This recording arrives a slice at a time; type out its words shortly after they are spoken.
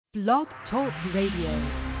Blog Talk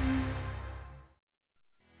Radio.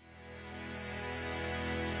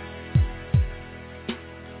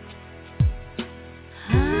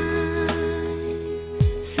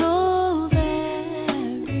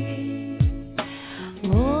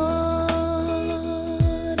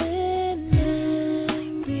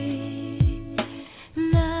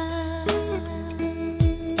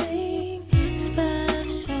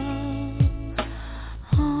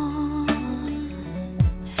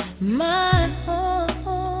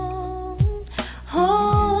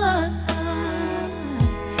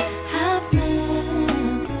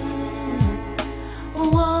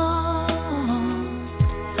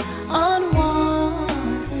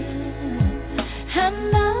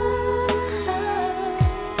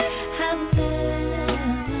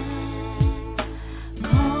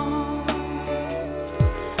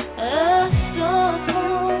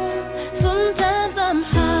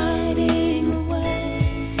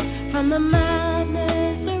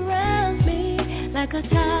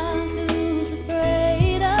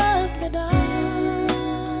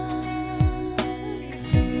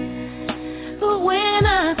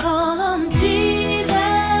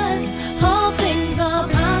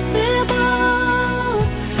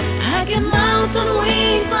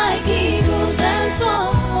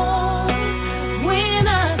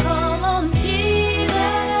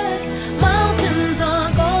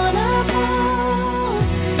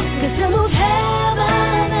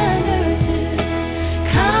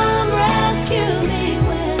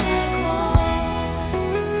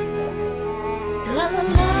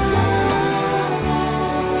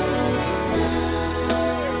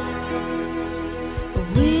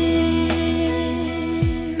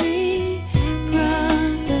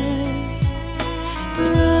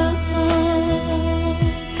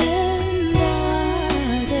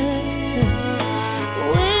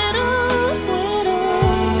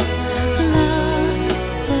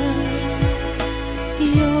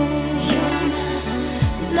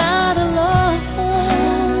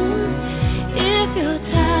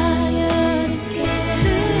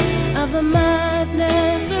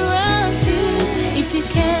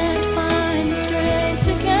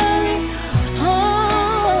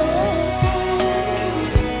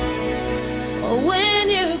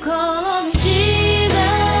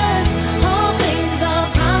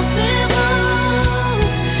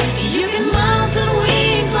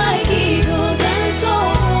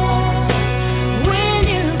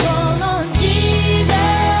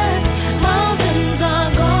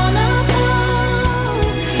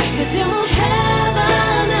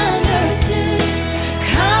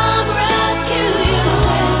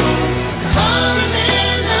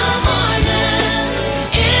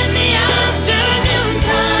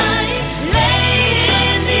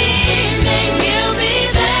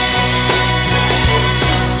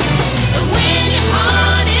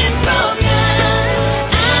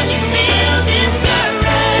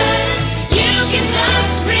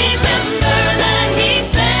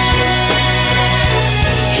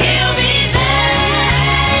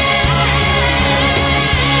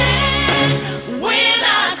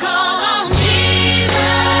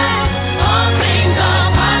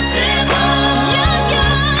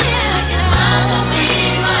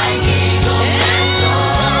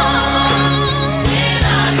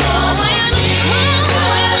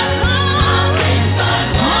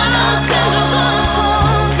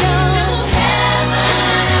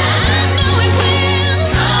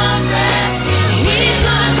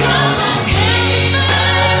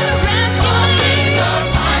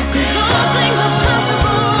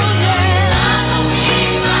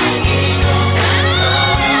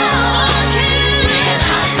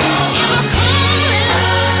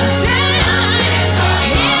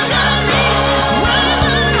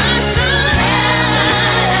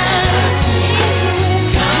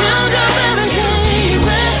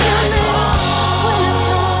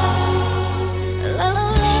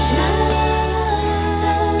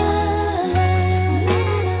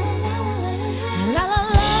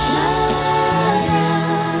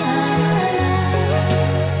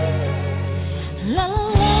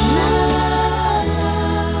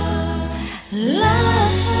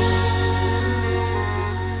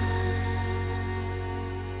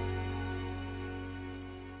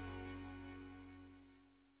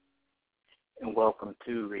 Welcome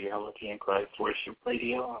to Reality in Christ Worship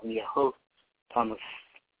Radio. I'm your host, Thomas,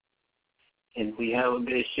 and we have a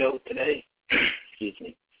good show today. Excuse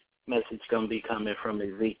me. Message going to be coming from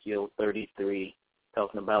Ezekiel 33,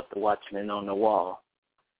 talking about the watchman on the wall.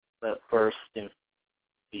 But first, and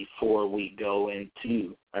before we go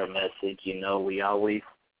into our message, we always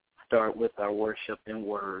start with our worship and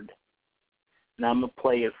word. And I'm going to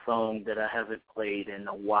play a song that I haven't played in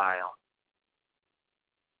a while.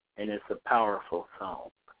 And it's a powerful song.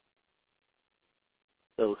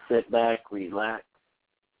 So sit back, relax,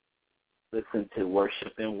 listen to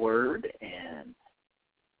Worship and Word, and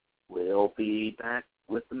we'll be back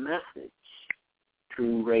with the message.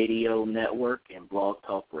 True Radio Network and Blog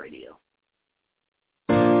Talk Radio.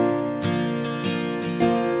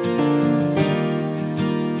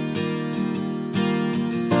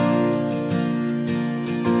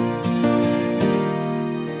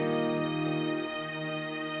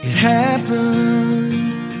 It happened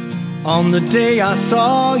on the day I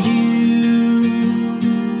saw you,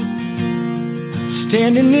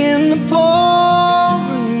 standing in the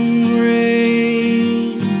pouring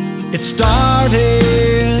rain. It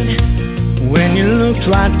started when you looked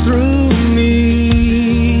right through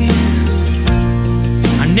me.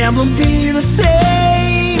 I'll never be the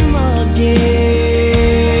same again.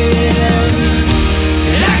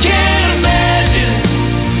 And I can't imagine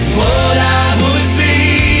what I would be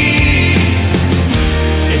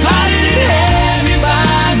if I didn't have you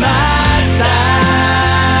by my side.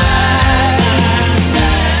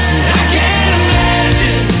 And I can't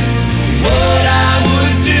imagine what I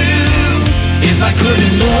would do if I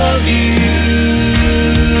couldn't love you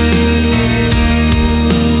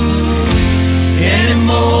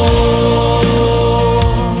anymore.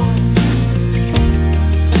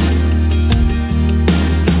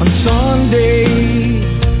 On Sunday,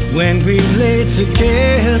 when we lay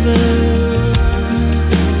together,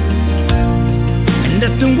 and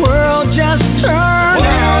if the world just turned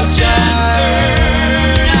outside,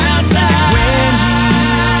 when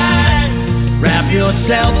you wrap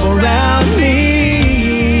yourself around me,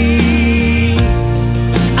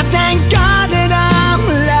 I thank God that I'm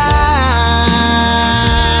alive.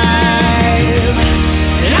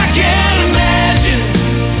 And I can't imagine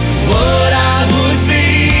what I would be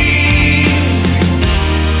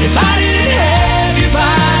if I didn't have you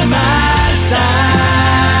by my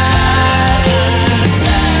side.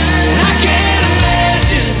 And I can't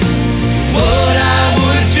imagine what I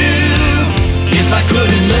would do if I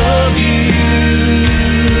couldn't love you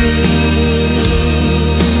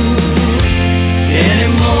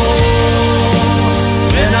anymore.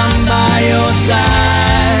 When I'm by your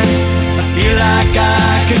side, I feel like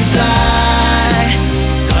I can fly,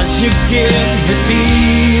 'cause you give the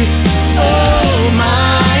peace of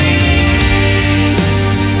mind.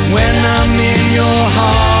 When I'm in your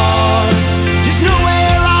heart, there's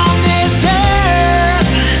nowhere on this earth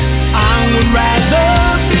I would rather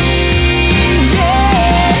be.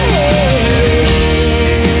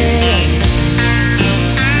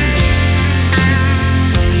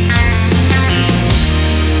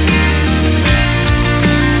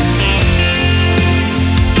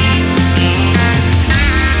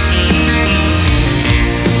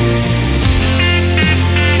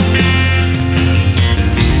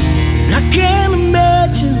 I can't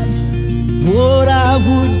imagine what I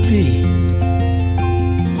would be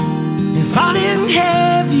if I didn't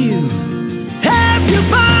have you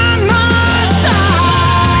by my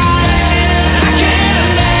side. I can't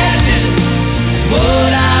imagine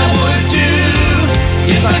what I would do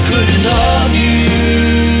if I couldn't love you.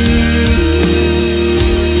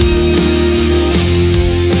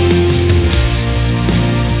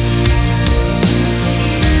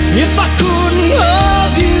 If I couldn't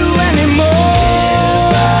love you anymore.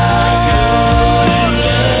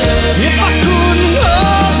 If I couldn't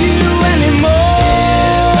love you anymore.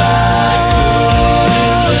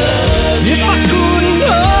 If I couldn't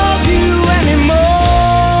love you anymore.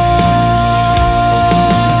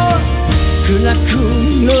 'Cause I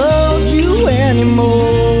couldn't love you anymore.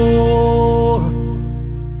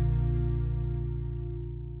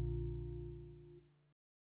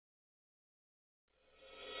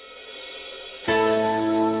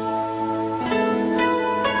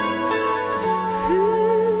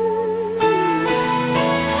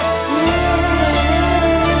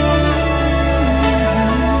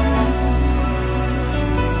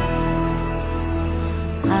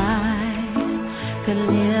 I could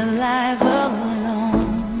live life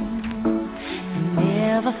alone and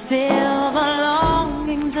never feel the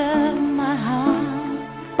longings of my heart,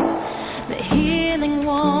 the healing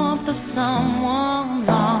warmth of someone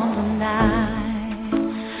lost, and I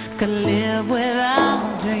could live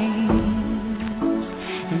without dreams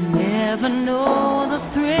and never know the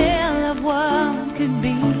thrill of what could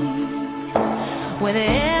be, with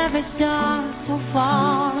every star so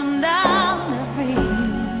far and out of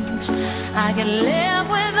reach. I could live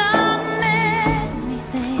without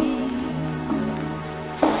anything,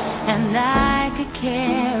 and I could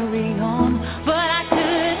carry on, but I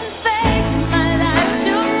couldn't face my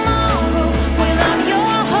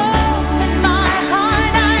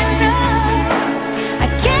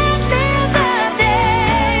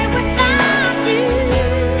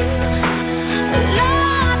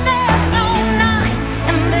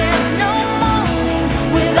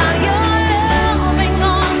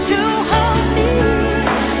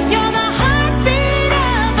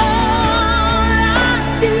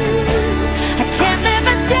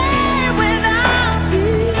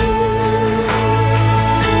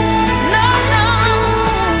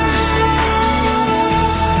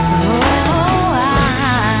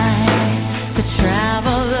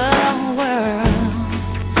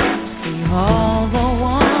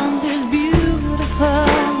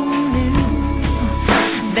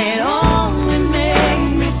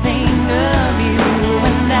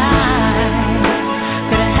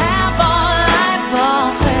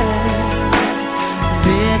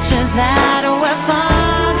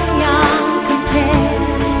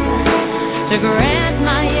grant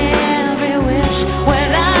my every wish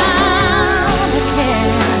without a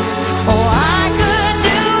care. Oh, I could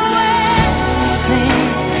do anything,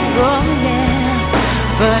 oh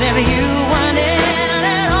yeah, but if you weren't in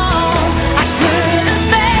at all, I couldn't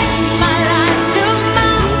face my life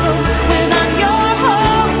tomorrow without your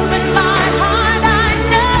hope in my heart. I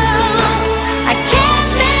know I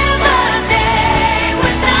can't live a day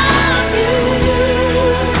without you.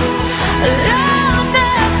 Love,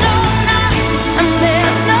 there's no night and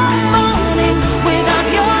there's no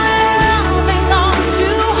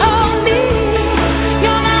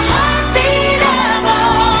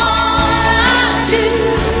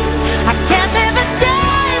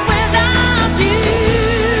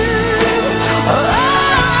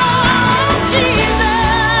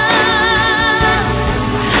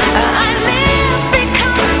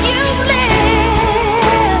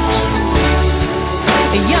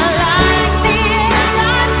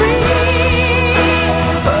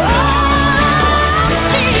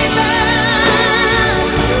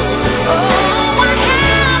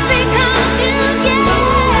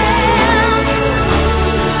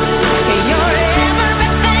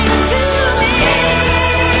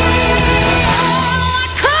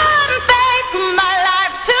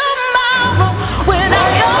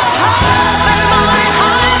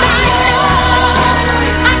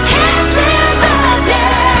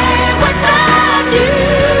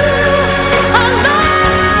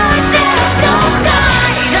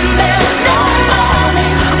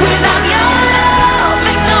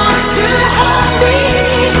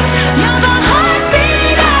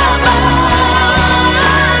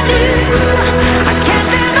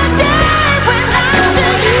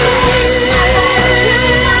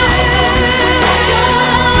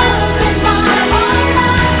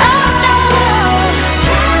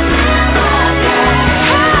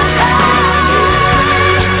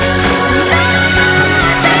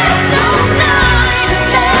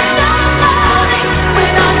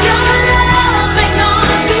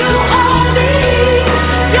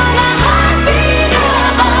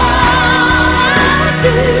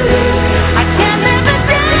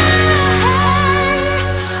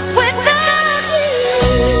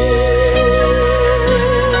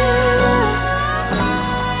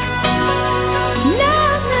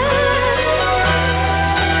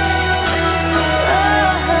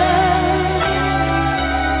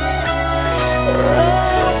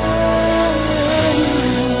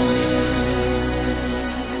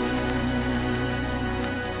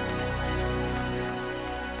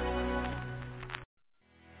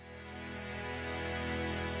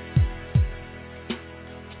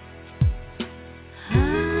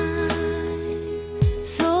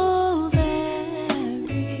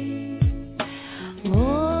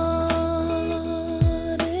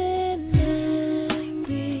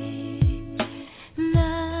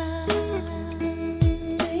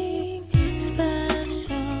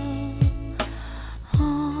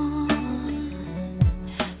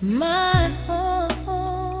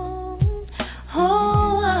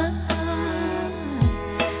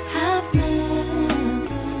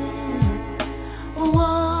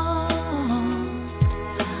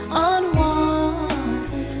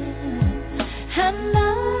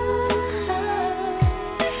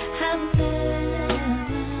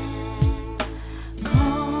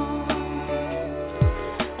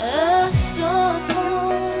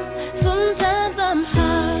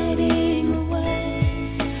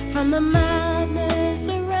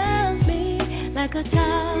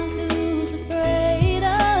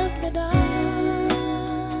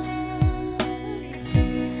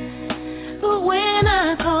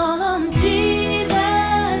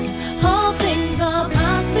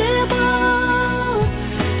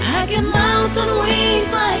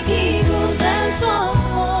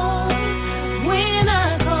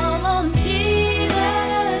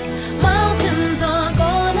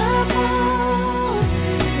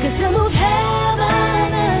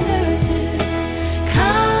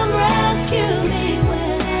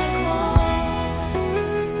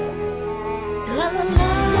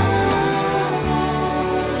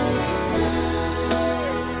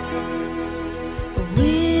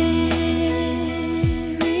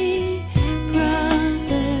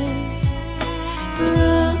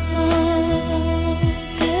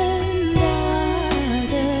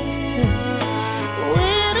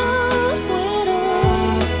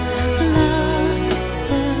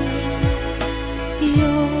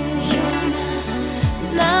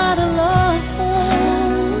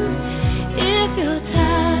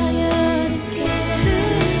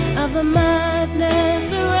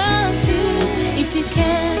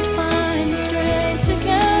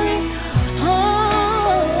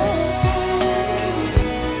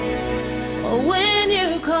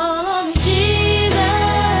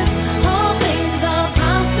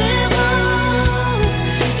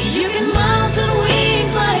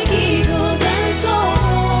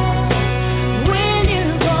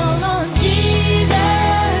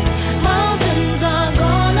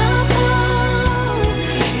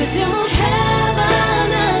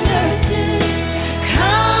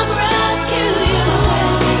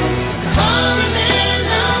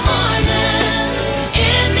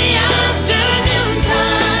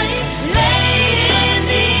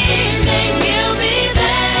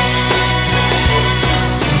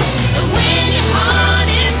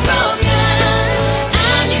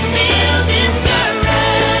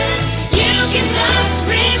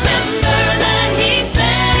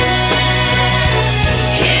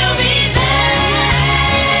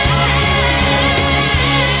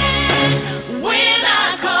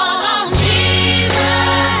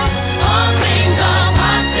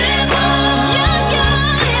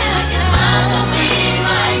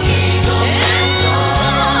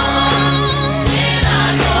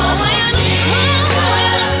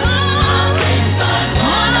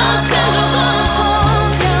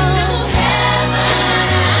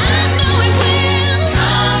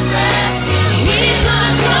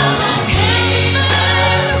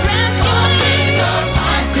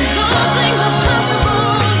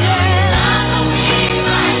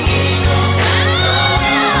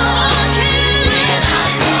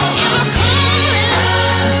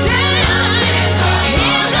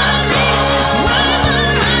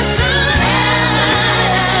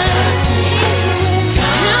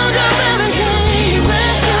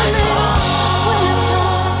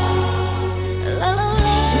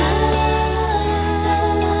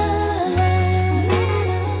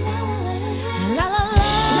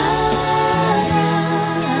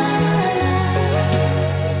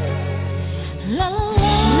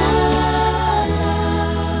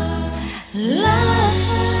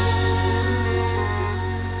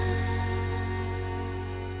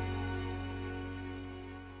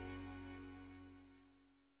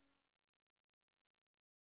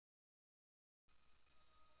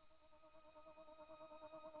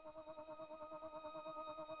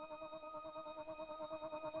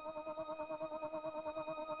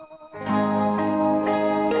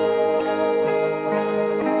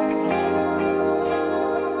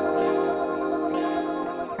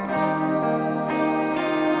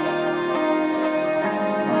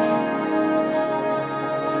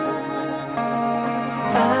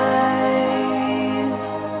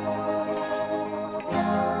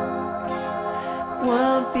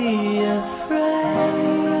be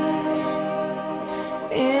afraid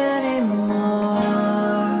anymore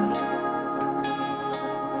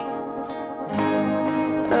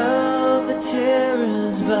of the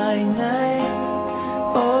terrors by night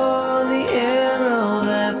or the arrow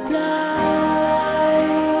that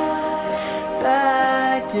flies by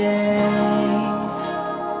day.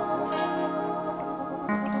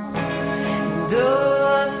 Though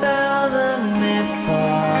I felt the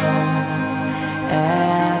midfall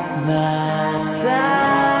at my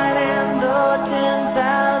side,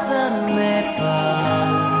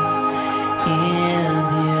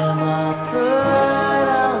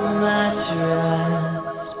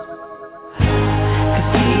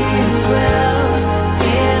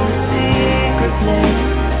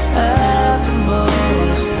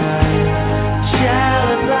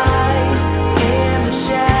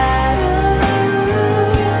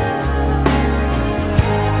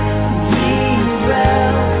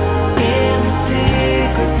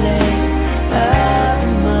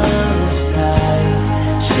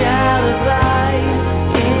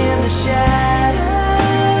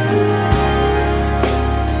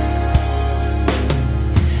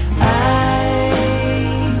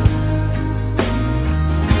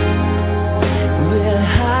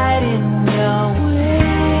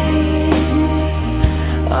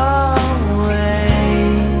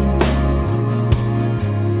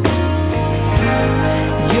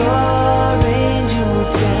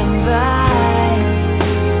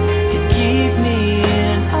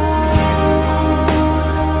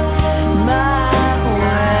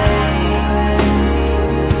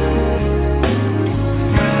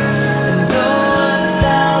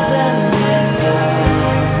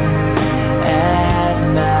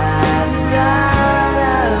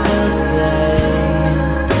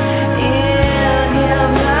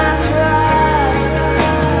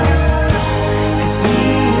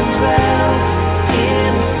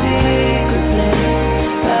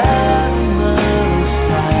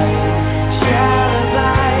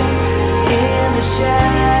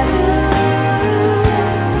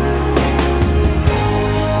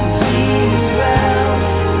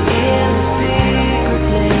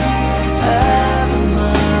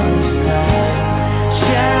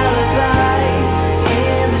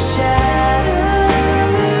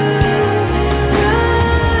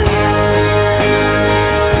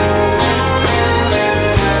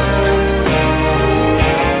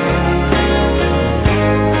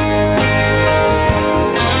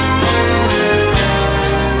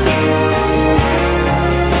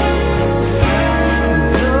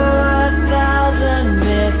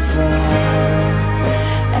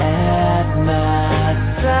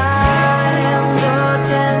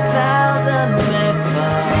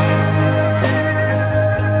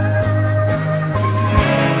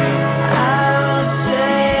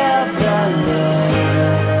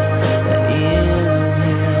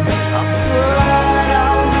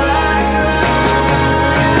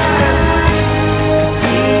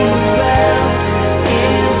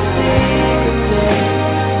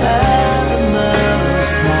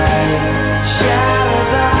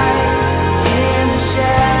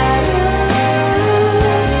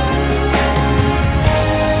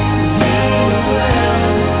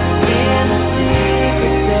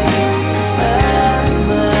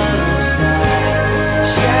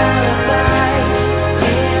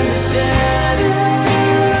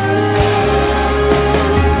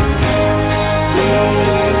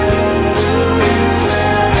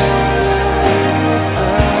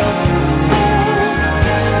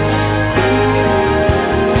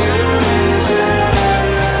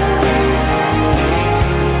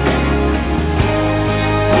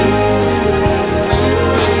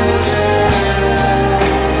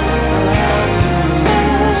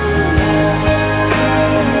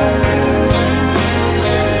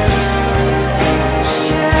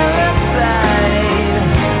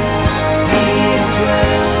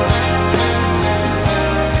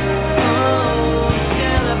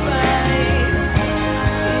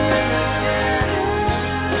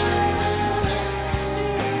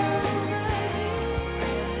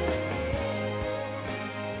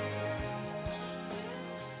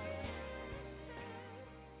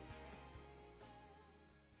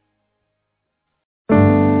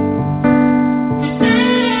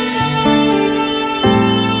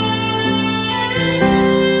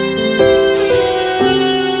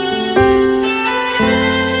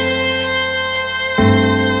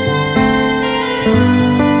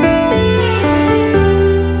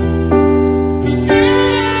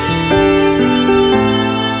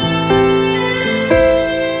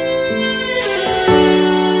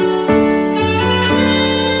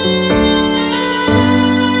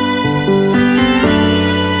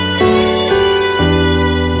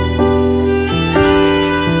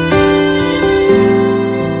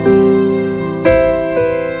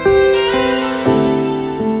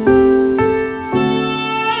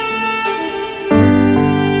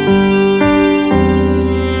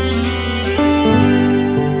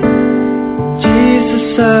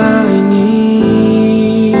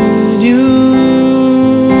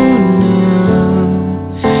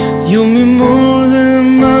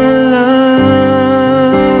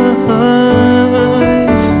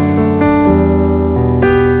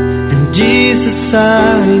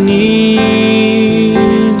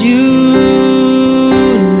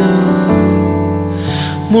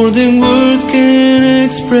 more than words can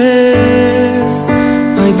express.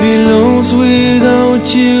 I'd be lost without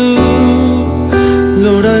you.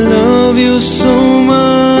 Lord, I love you so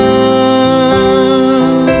much.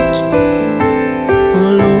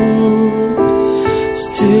 Oh Lord,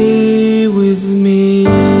 stay with me.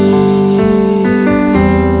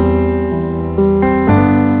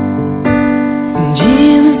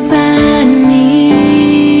 Jesus, I need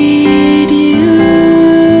you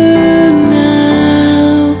now,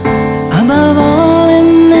 above all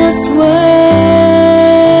in this world.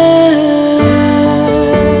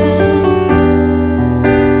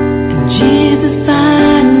 Jesus, I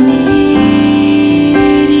need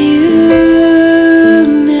you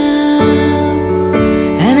now,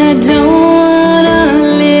 and I don't want to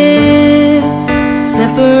live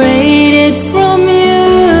separated from you.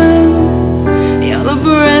 You're the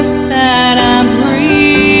breath that I breathe.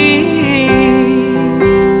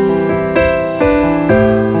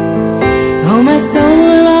 Oh, my soul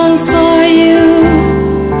longs for you,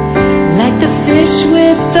 like the fish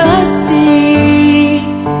with the sea,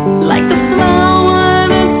 like the flower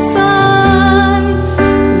the sun,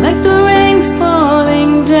 like the rain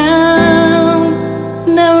falling down,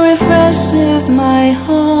 that refreshes my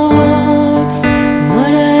heart.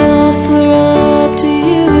 What I offer up to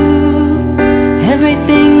you,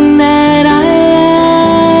 everything that I am.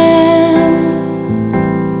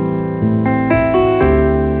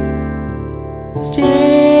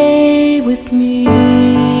 Stay with me.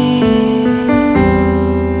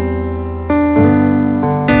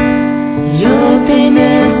 Yo te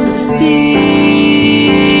necesito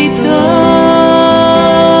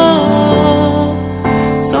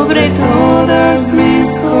sobre todas mis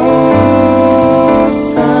cosas,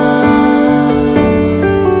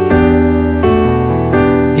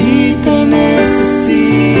 y te necesito,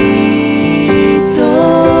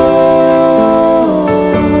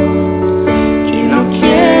 y no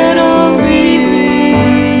quiero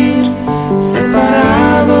vivir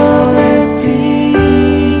separado de ti.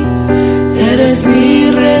 Eres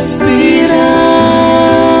mi respirar,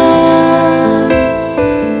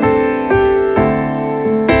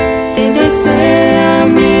 te desea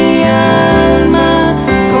mi alma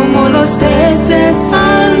como los peces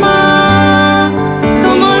al mar,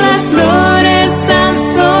 como las flores al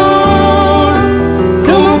sol,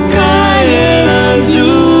 como cae la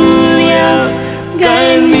lluvia,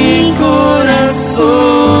 cae en mi corazón.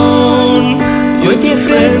 Yo te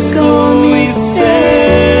ofrezco mi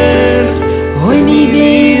ser, hoy mi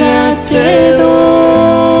vida te doy.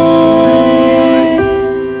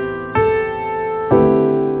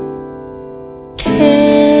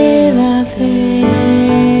 Quédate.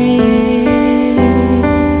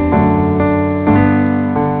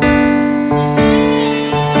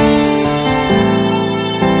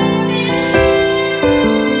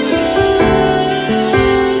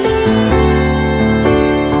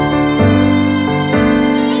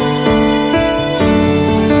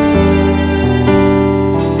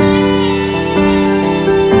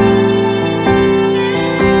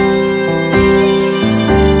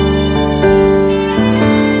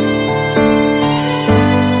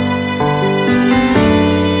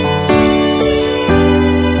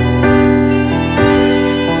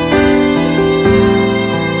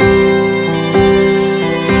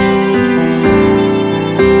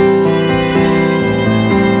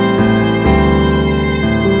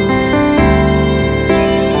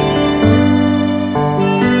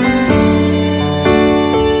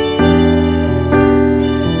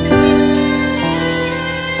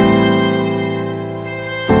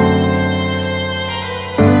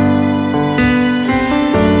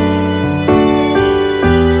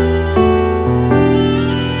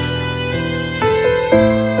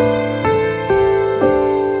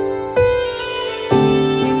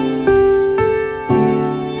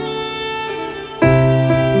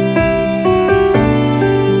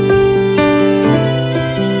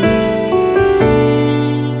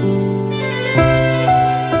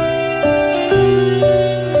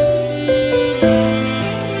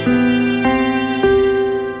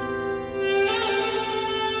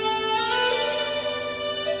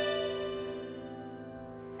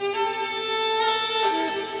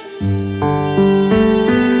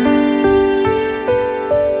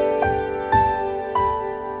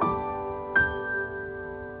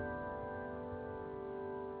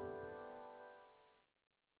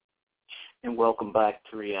 And welcome back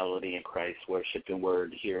to Reality in Christ Worship and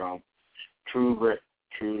Word here on True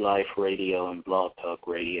Life Radio and Blog Talk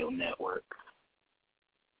Radio Network.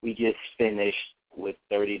 We just finished with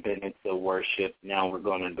 30 minutes of worship. Now we're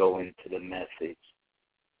going to go into the message.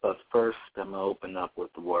 But first, I'm going to open up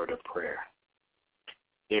with the word of prayer.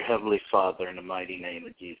 Dear Heavenly Father, in the mighty name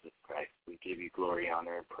of Jesus Christ, we give you glory,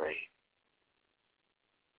 honor, and praise.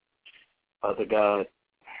 Father God,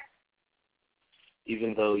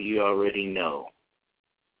 even though you already know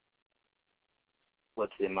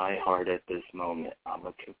what's in my heart at this moment, I'm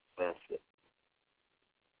going to confess it.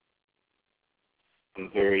 I'm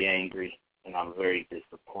very angry and I'm very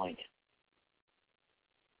disappointed.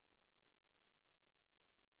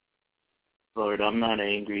 Lord, I'm not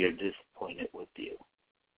angry or disappointed with you.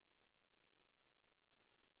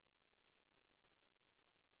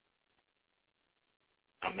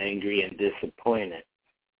 I'm angry and disappointed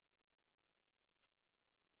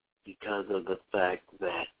because of the fact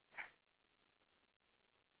that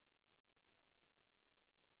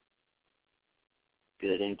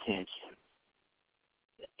good intentions,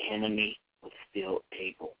 the enemy was still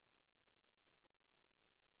able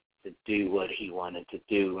to do what he wanted to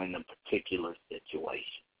do in a particular situation.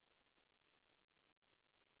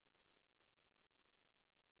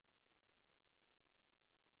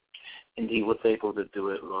 And he was able to do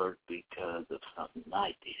it, Lord, because of something I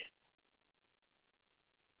did.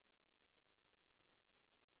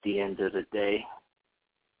 At the end of the day,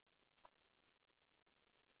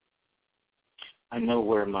 I know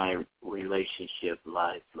where my relationship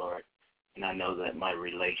lies, Lord, and I know that my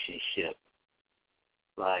relationship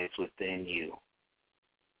lies within you.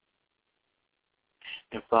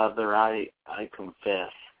 And Father, I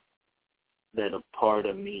confess that a part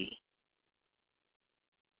of me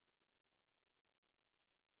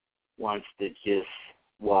wants to just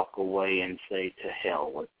walk away and say to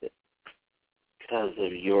hell with it because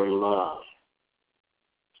of your love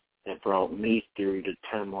that brought me through the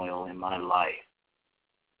turmoil in my life,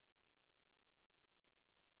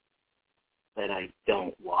 that I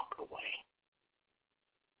don't walk away.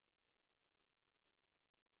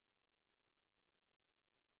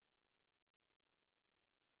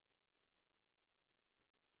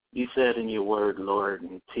 You said in your word, Lord,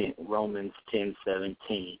 in Romans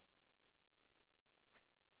 10:17,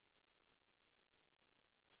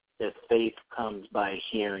 that faith comes by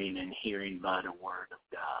hearing and hearing by the word of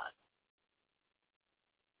God.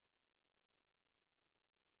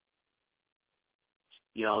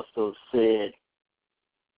 You also said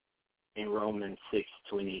in Romans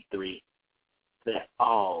 6:23 that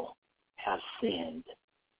all have sinned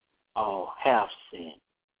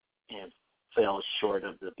and fell short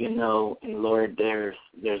of the, and Lord,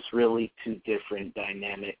 there's really two different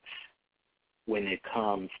dynamics when it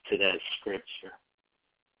comes to that scripture.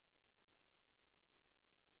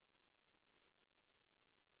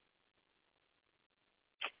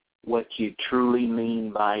 What you truly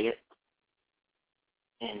mean by it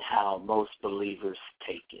and how most believers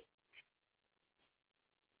take it.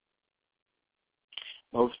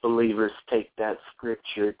 Most believers take that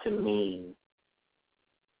scripture to mean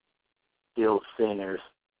still sinners,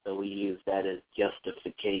 so we use that as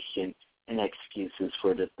justification and excuses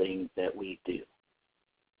for the things that we do.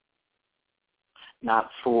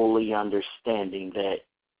 Not fully understanding that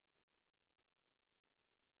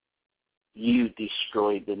you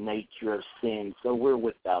destroyed the nature of sin, so we're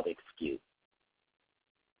without excuse.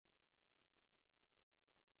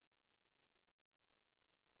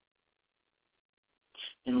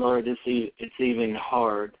 And Lord, it's even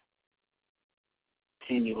hard to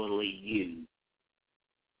continually use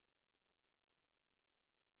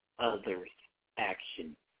others'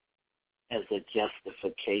 actions as a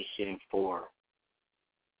justification for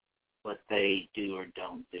what they do or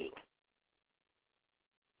don't do.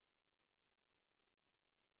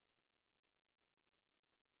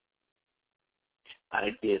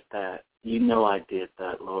 I did that. You know I did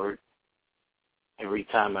that, Lord. Every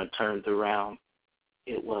time I turned around,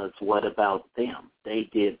 it was, what about them? They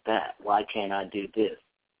did that. Why can't I do this?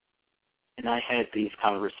 And I had these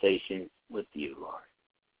conversations with you, Lord.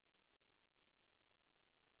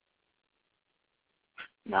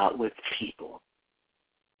 Not with people.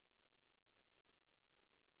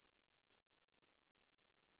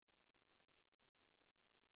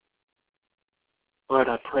 Lord,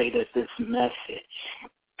 I pray that this message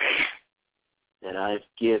that I've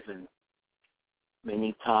given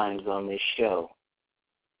many times on this show,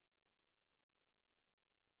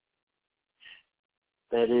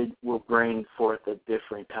 that it will bring forth a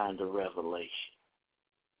different kind of revelation.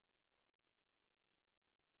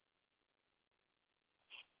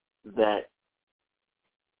 That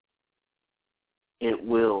it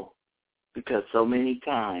will, because so many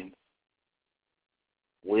times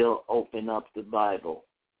we'll open up the Bible,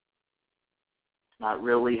 not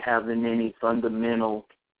really having any fundamental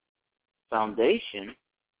foundation,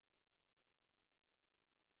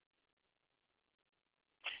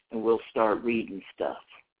 and we'll start reading stuff.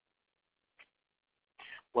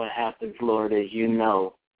 what happens, Lord, is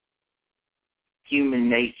human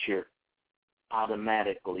nature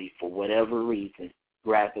automatically, for whatever reason,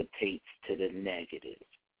 gravitates to the negative.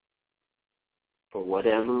 For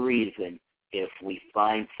whatever reason, if we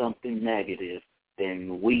find something negative,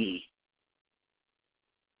 then we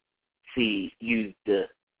use the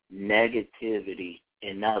negativity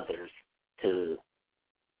in others to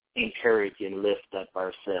encourage and lift up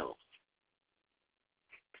ourselves.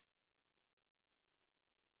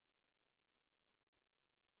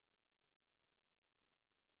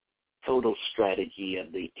 Total strategy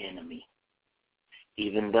of the enemy.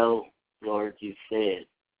 Even though, Lord, you said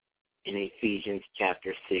in Ephesians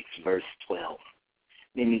chapter 6, verse 12,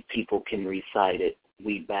 many people can recite it.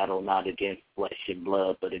 We battle not against flesh and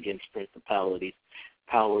blood, but against principalities,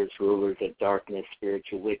 powers, rulers of darkness,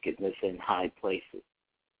 spiritual wickedness in high places.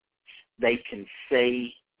 They can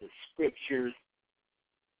say the scriptures,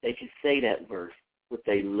 they can say that verse with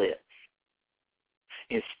their lips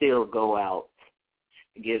and still go out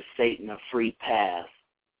and give Satan a free pass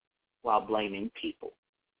while blaming people.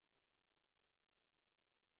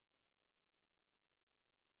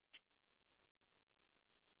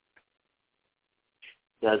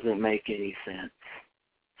 Doesn't make any sense.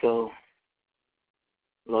 So,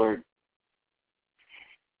 Lord,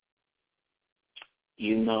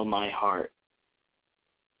 you know my heart.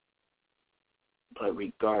 But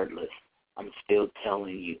regardless, I'm still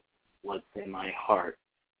telling you what's in my heart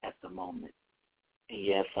at the moment. And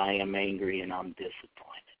yes, I am angry and I'm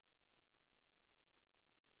disappointed.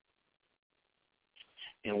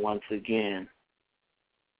 And once again,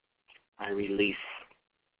 I release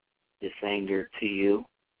this anger to you.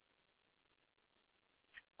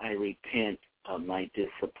 I repent of my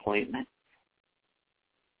disappointment,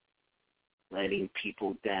 letting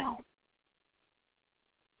people down.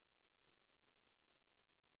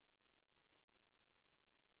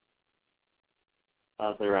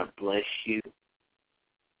 Father, I bless you.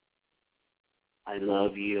 I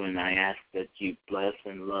love you, and I ask that you bless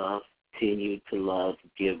and love, continue to love,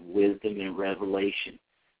 give wisdom and revelation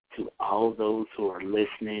to all those who are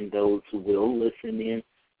listening, those who will listen in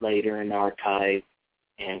later in archive,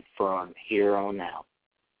 and from here on out.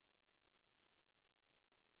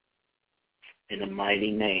 In the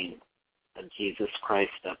mighty name of Jesus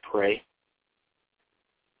Christ, I pray.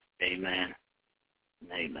 Amen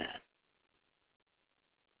and amen.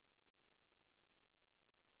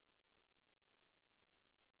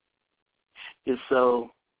 Just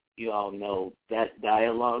so you all know, that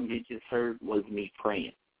dialogue you just heard was me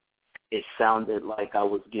praying. It sounded like I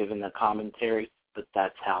was giving a commentary, but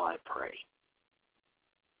that's how I pray.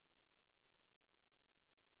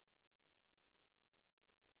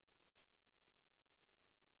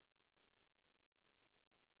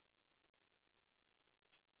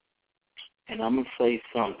 And I'm going to say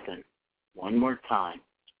something one more time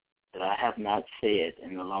that I have not said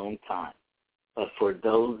in a long time. But for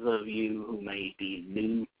those of you who may be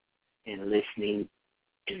new in listening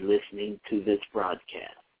to this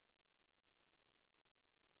broadcast,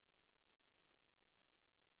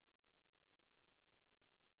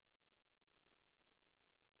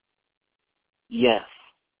 yes,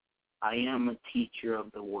 I am a teacher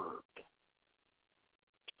of the Word.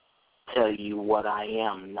 Tell you what I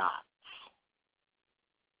am not.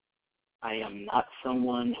 I am not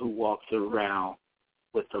someone who walks around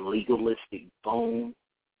with a legalistic bone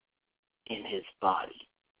in his body.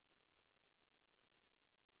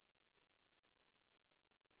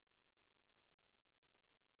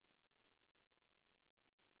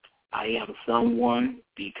 I am someone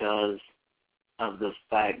because of the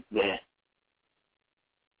fact that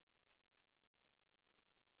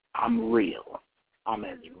I'm real. I'm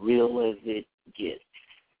as real as it gets.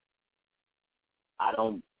 I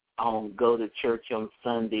don't go to church on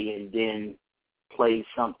Sunday and then play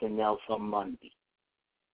something else on Monday.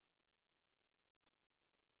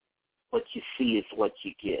 What you see is what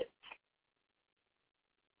you get.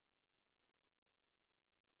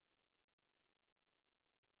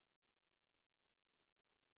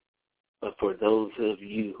 But for those of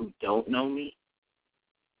you who don't know me,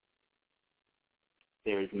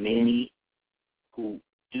 there's many who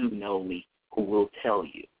do know me who will tell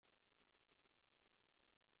you.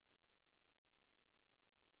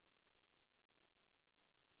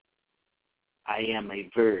 I am a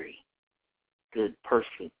very good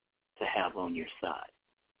person to have on your side.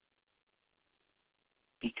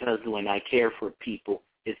 Because when I care for people,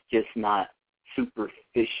 it's just not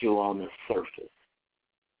superficial on the surface.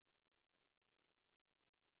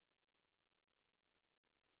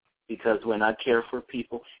 Because when I care for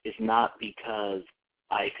people, it's not because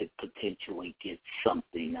I could potentially get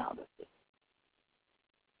something out of it.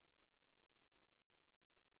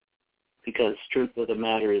 Because truth of the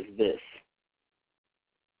matter is this.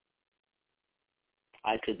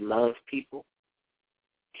 I could love people,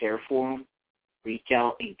 care for them, reach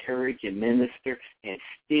out, encourage, and minister, and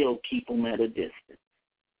still keep them at a distance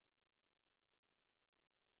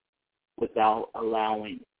without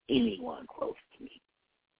allowing anyone close to me,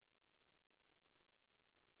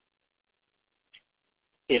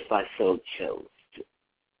 if I so chose to.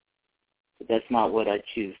 But that's not what I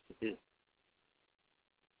choose to do.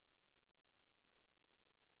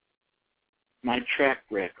 My track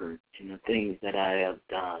record and the things that I have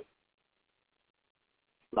done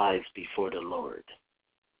lies before the Lord.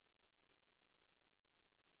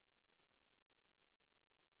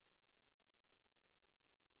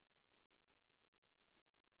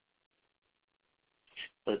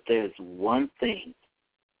 But there's one thing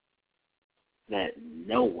that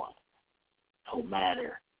no one, no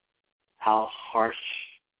matter how harsh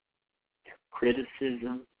their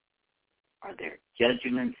criticism or their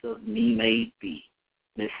judgments of me may be,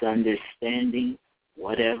 misunderstanding,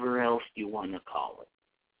 whatever else you want to call it,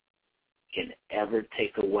 can ever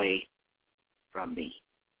take away from me.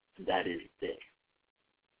 And that is this.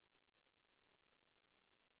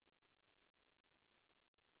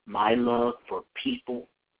 My love for people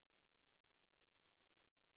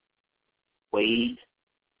weighed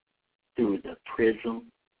through the prism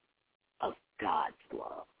of God's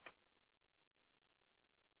love.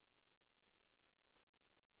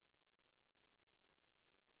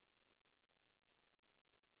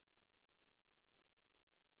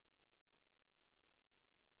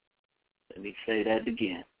 Let me say that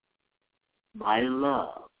again. My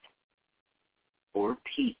love for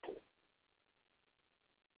people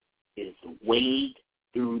is weighed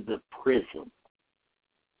through the prism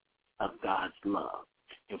of God's love.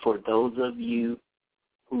 And for those of you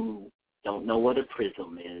who don't know what a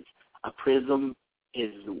prism is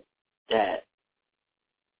that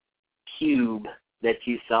cube that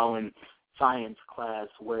you saw in science class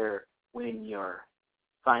where when your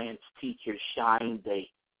science teachers shine, they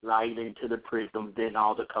light into the prism, then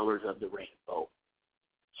all the colors of the rainbow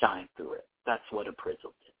shine through it. That's what a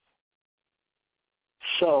prism is.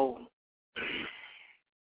 So,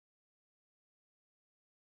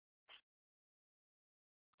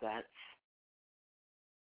 that's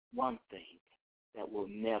one thing that will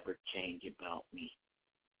never change about me.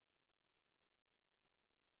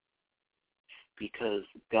 Because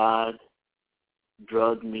God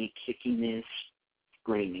drugged me kicking and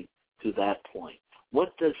screaming to that point.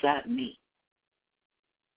 What does that mean?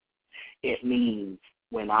 It means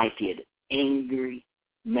when I get angry,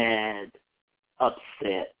 mad,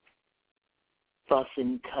 upset,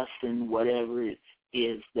 fussing, cussing, whatever it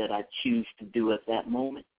is that I choose to do at that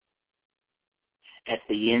moment, at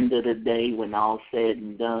the end of the day, when all's said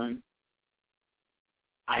and done,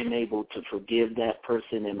 I'm able to forgive that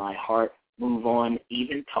person in my heart, move on,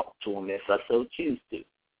 even talk to them if I so choose to.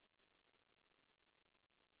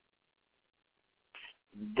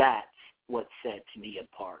 That's what sets me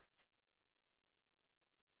apart.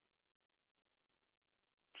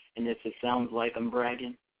 And if it sounds like I'm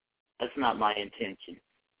bragging, that's not my intention.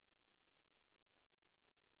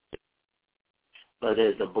 But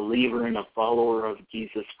as a believer and a follower of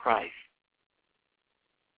Jesus Christ,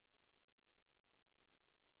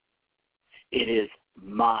 it is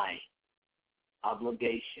my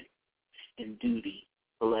obligation and duty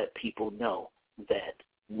to let people know that,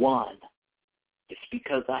 one, it's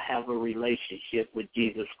because I have a relationship with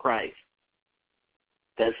Jesus Christ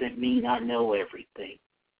doesn't mean I know everything.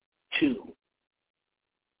 Two,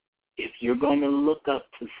 if you're going to look up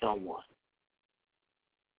to someone,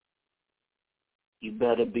 you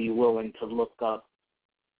better be willing to look up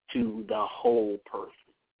to the whole person,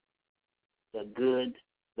 the good,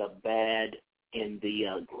 the bad, and the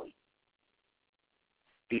ugly.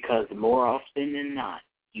 Because more often than not,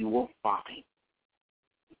 you will find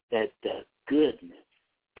that the goodness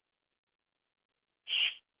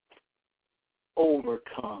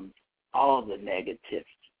overcomes all the negativity.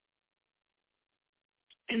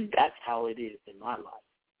 And that's how it is in my life.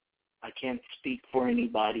 I can't speak for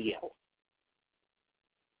anybody else.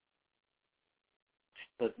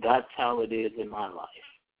 But that's how it is in my life.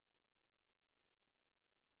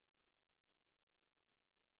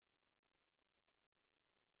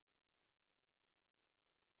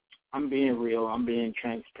 I'm being real, I'm being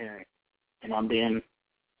transparent, and I'm being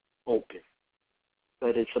open.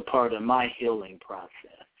 But it's a part of my healing process.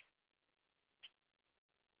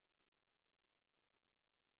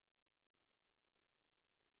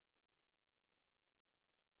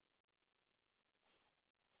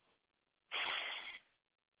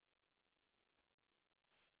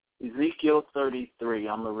 Ezekiel 33,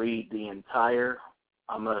 I'm going to read the entire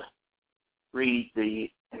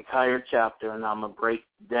chapter, and I'm going to break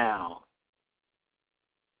down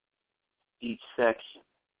each section.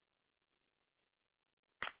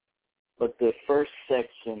 But the first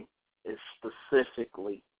section is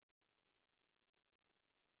specifically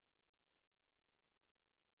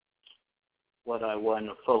what I want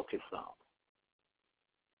to focus on.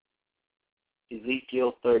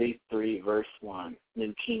 Ezekiel 33, verse 1,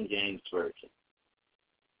 New King James Version.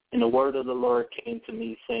 And the word of the Lord came to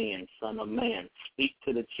me, saying, Son of man, speak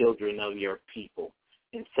to the children of your people,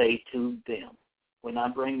 and say to them, when I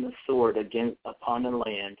bring the sword upon the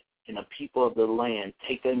land, and the people of the land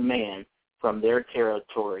take a man from their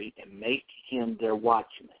territory and make him their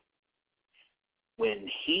watchman. When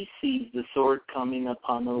he sees the sword coming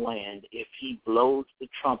upon the land, if he blows the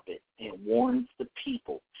trumpet and warns the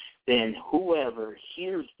people, then whoever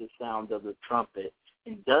hears the sound of the trumpet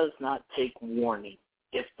and does not take warning,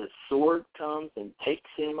 if the sword comes and takes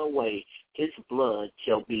him away, his blood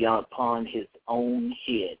shall be upon his own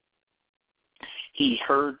head. He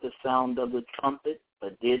heard the sound of the trumpet,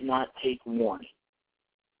 but did not take warning.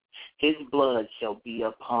 His blood shall be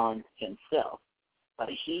upon himself, but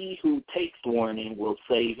he who takes warning will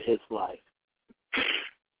save his life.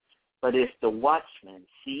 But if the watchman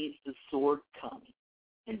sees the sword coming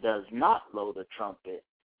and does not blow the trumpet,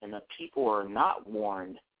 and the people are not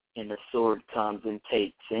warned, and the sword comes and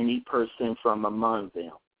takes any person from among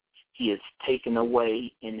them, he is taken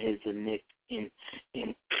away in his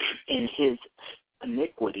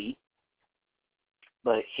iniquity,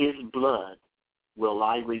 but his blood will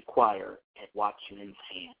I require at watchman's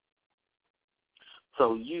hand.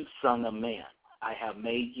 So you, son of man, I have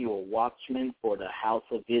made you a watchman for the house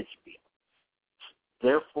of Israel.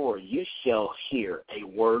 Therefore you shall hear a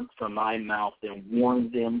word from my mouth and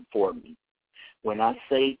warn them for me. When I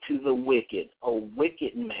say to the wicked, O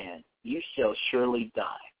wicked man, you shall surely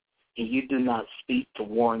die, and you do not speak to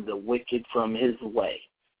warn the wicked from his way,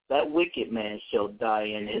 that wicked man shall die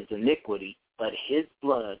in his iniquity, but his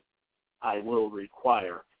blood I will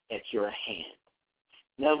require at your hand.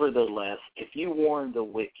 Nevertheless, if you warn the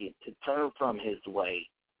wicked to turn from his way,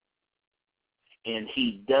 and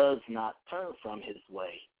he does not turn from his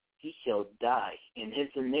way, he shall die in his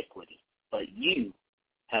iniquity, but you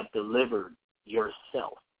have delivered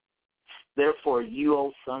yourself. Therefore you,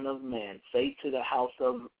 O son of man, say to the house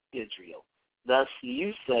of Israel, thus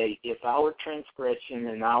you say, if our transgression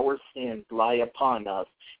and our sins lie upon us,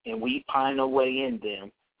 and we pine away in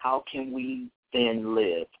them, how can we then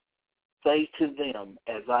live? Say to them,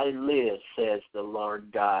 as I live, says the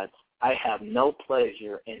Lord God, I have no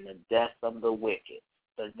pleasure in the death of the wicked,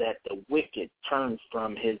 but that the wicked turns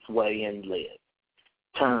from his way and live.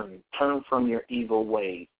 Turn from your evil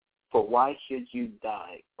ways, for why should you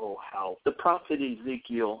die, O house? The prophet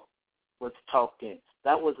Ezekiel was talking.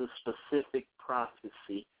 That was a specific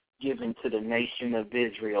prophecy given to the nation of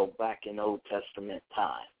Israel back in Old Testament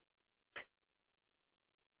time.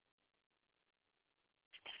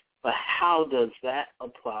 But how does that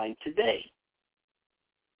apply today?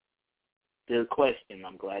 Good question.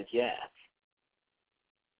 I'm glad you asked.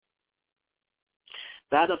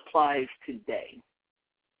 That applies today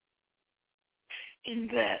in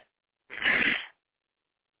that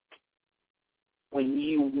when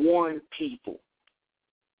you warn people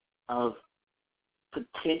of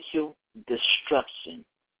potential destruction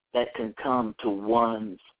that can come to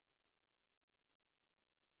one's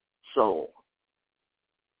soul,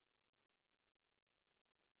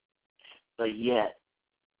 but yet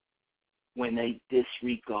when they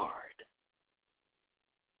disregard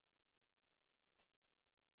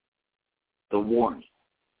the warning,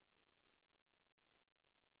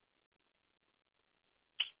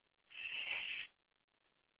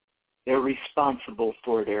 they're responsible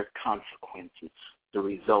for their consequences, the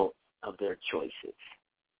result of their choices.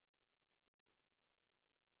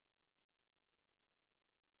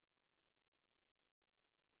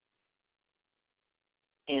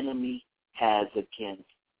 Enemy has against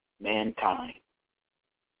mankind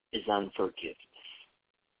is unforgiveness.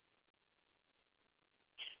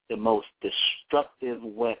 The most destructive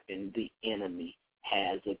weapon the enemy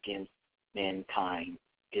has against mankind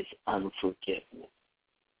is unforgiveness.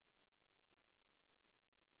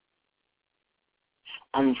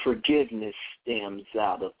 Unforgiveness stems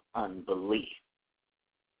out of unbelief.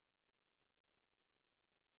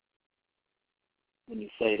 Let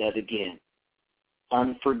me say that again.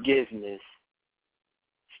 Unforgiveness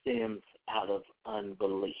stems out of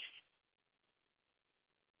unbelief.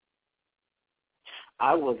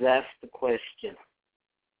 I was asked the question,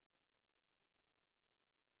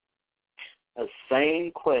 the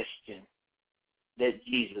same question that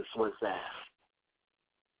Jesus was asked.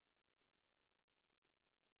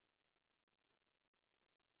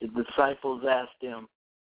 The disciples asked him,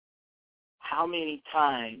 how many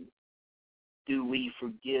times do we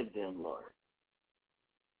forgive them, Lord?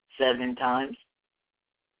 7 times?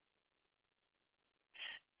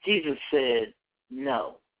 Jesus said,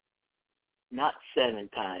 no, not 7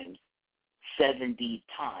 times, 70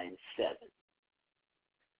 times 7.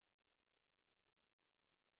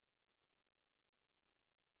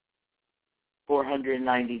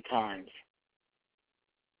 $490 times.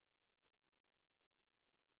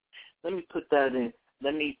 Let me put that in.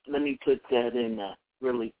 Let me put that in a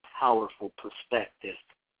really powerful perspective.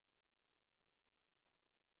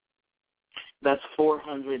 That's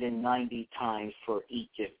 490 times for each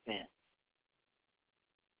offense.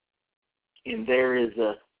 And there is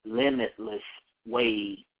a limitless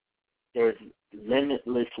way. There's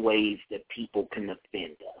limitless ways that people can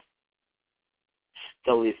offend us.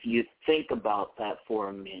 So if you think about that for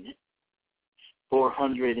a minute,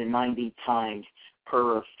 490 times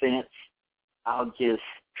per offense, I'll just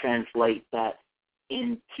translate that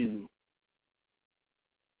into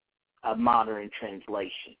a modern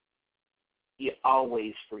translation. You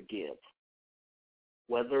always forgive.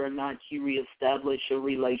 Whether or not you reestablish a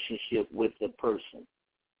relationship with the person,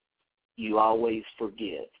 you always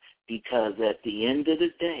forgive. Because at the end of the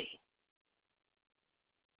day,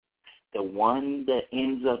 the one that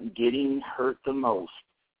ends up getting hurt the most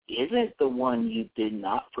isn't the one you did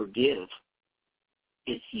not forgive.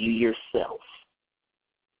 It's you yourself.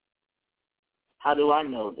 How do I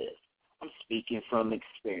know this? I'm speaking from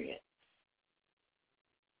experience.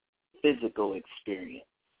 Physical experience.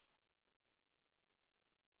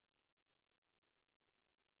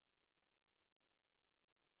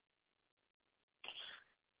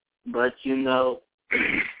 But you know,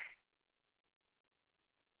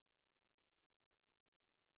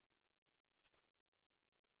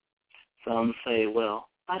 some say, well,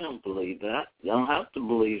 I don't believe that. You don't have to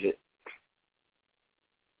believe it.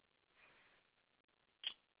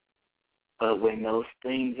 But when those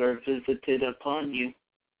things are visited upon you,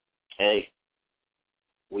 hey,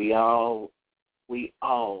 we all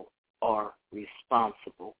are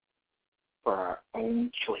responsible for our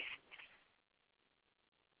own choices.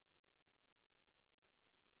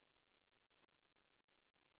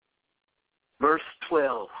 Verse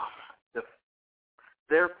 12,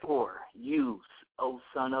 therefore you, O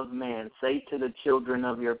Son of Man, say to the children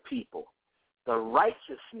of your people, the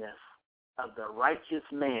righteousness of the righteous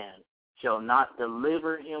man shall not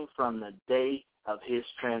deliver him from the day of his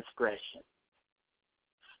transgression.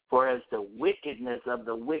 For as the wickedness of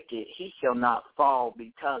the wicked, he shall not fall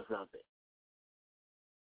because of it.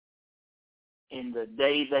 In the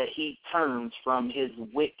day that he turns from his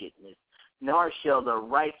wickedness, nor shall the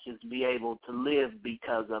righteous be able to live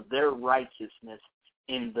because of their righteousness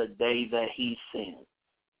in the day that he sins.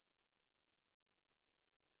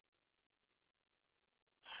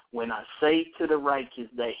 When I say to the righteous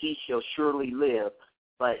that he shall surely live,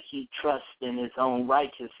 but he trusts in his own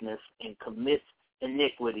righteousness and commits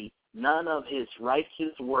iniquity, none of his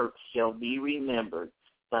righteous works shall be remembered,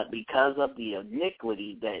 but because of the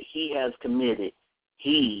iniquity that he has committed,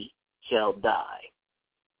 he shall die.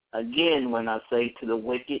 Again, when I say to the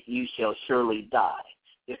wicked, you shall surely die.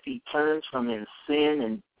 If he turns from his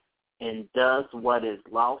sin and does what is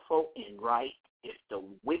lawful and right, if the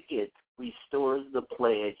wicked restores the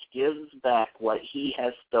pledge, gives back what he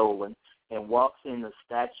has stolen, and walks in the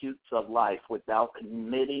statutes of life without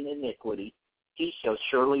committing iniquity, he shall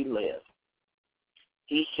surely live.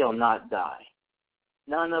 He shall not die.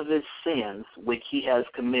 None of his sins which he has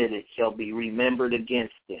committed shall be remembered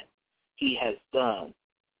against him. He has done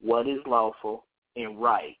what is lawful and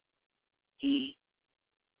right. He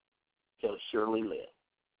shall surely live.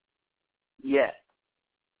 Yet,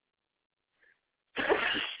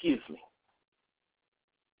 excuse me,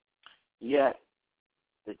 yet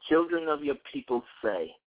the children of your people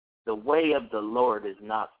say, the way of the Lord is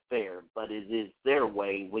not fair, but it is their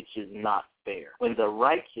way which is not fair. When the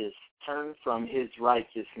righteous turns from his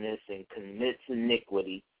righteousness and commits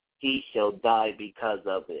iniquity, he shall die because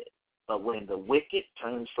of it. But when the wicked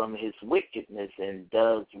turns from his wickedness and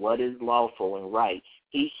does what is lawful and right,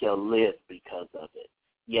 he shall live because of it.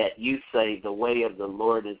 Yet you say, the way of the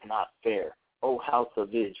Lord is not fair. O house of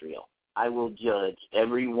Israel, I will judge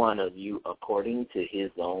every one of you according to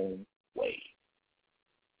his own way.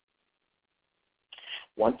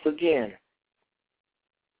 Once again,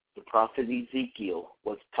 the prophet Ezekiel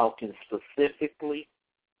was talking specifically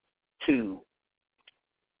to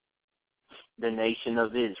the nation of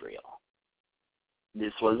Israel.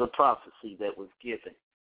 This was a prophecy that was given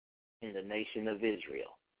in the nation of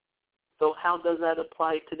Israel. So how does that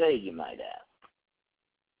apply today, you might ask?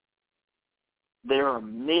 There are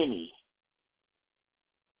many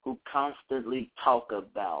who constantly talk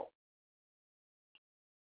about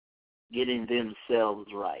getting themselves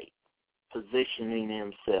right, positioning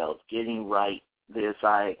themselves, getting right this,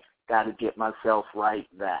 I got to get myself right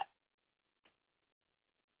that.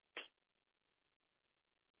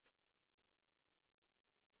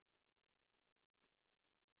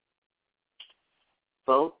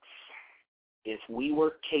 Folks, if we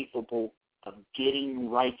were capable of getting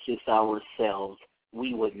righteous ourselves,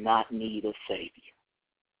 we would not need a Savior.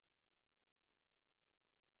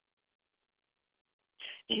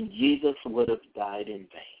 And Jesus would have died in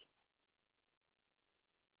vain.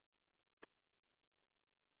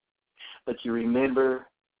 But you remember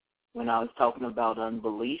when I was talking about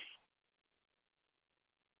unbelief?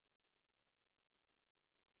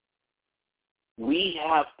 We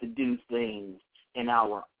have to do things in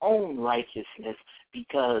our own righteousness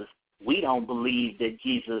because we don't believe that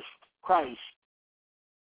Jesus Christ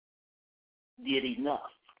did enough.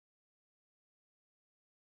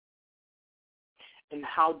 And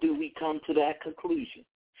how do we come to that conclusion?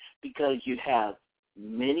 Because you have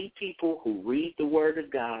many people who read the Word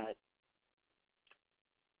of God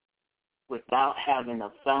without having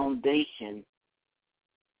a foundation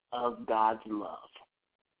of God's love.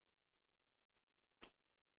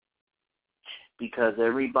 Because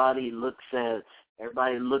everybody looks at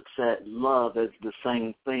love as the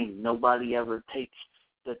same thing. Nobody ever takes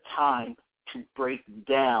the time to break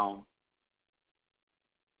down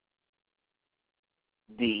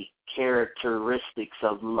the characteristics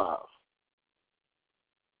of love.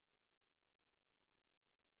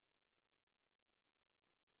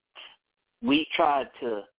 We try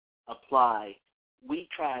to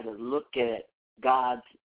look at God's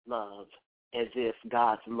love as if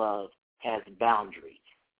God's love has boundaries.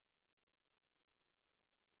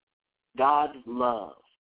 God's love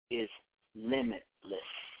is limitless.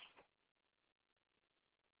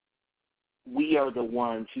 We are the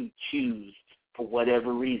ones who choose, for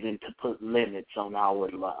whatever reason, to put limits on our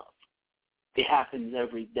love. It happens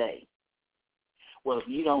every day. Well, if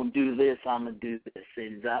you don't do this, I'm going to do this,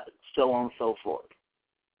 and so on and so forth.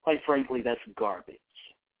 Quite frankly, that's garbage.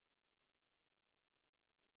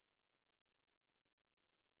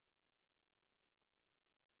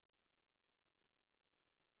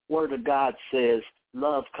 Word of God says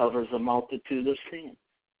love covers a multitude of sins.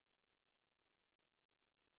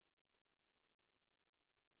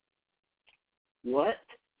 What?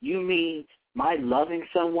 You mean my loving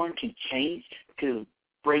someone can change, to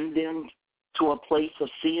bring them to a place of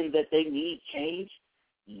seeing that they need change?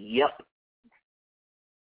 Yep.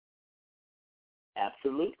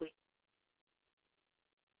 Absolutely.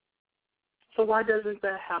 So why doesn't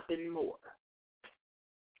that happen more?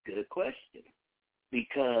 Good question.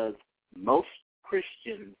 Because most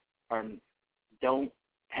Christians don't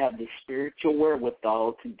have the spiritual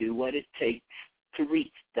wherewithal to do what it takes to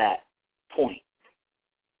reach that point.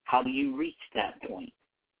 How do you reach that point?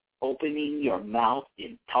 Opening your mouth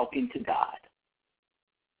and talking to God.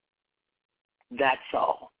 That's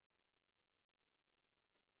all.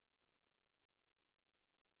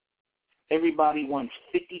 Everybody wants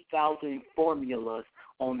 50,000 formulas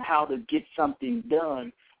on how to get something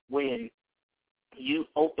done when you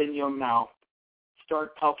open your mouth,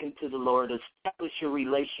 start talking to the Lord, establish your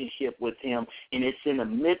relationship with Him, and it's in the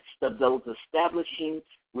midst of those establishing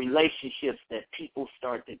relationships that people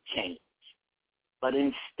start to change. But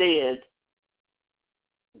instead,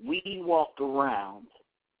 we walk around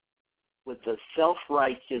with a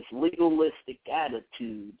self-righteous, legalistic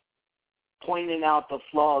attitude, pointing out the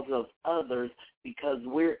flaws of others because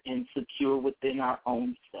we're insecure within our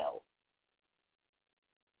own self.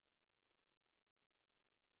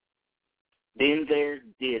 Been there,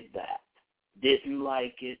 did that. Didn't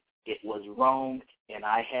like it. It was wrong, and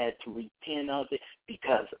I had to repent of it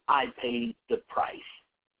because I paid the price.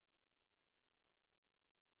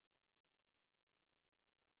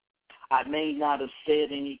 I may not have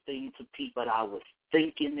said anything to people, but I was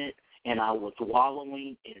thinking it, and I was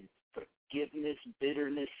wallowing in forgiveness,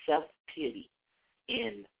 bitterness, self-pity,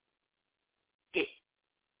 and it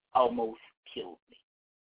almost killed me.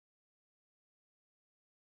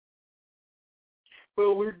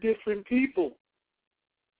 Well, we're different people.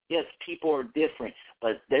 Yes, people are different,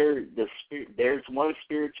 but there's one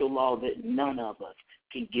spiritual law that none of us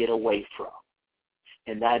can get away from,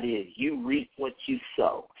 and that is you reap what you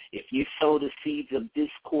sow. If you sow the seeds of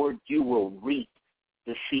discord, you will reap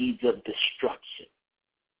the seeds of destruction.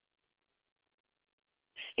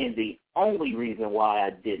 And the only reason why I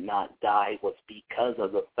did not die was because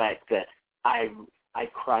of the fact that I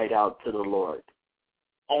cried out to the Lord.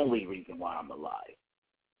 Only reason why I'm alive.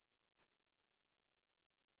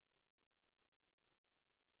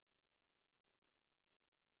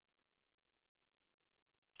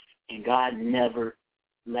 And God never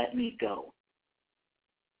let me go.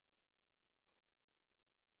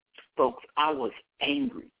 Folks, I was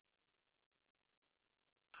angry.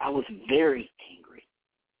 I was very angry.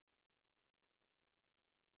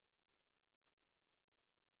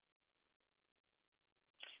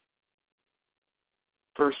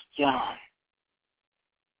 First John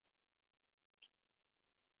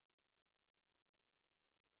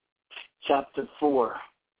chapter 4.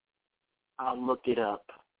 I'll look it up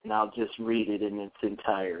and I'll just read it in its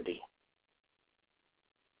entirety.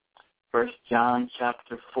 First John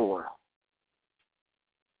chapter 4.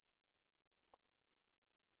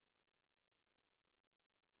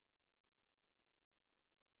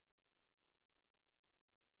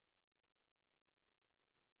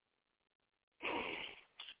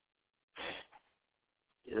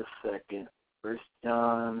 Just a second. First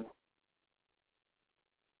John.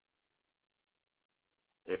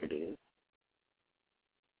 There it is.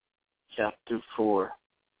 Chapter 4.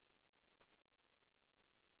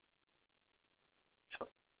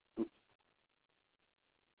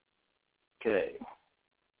 Okay.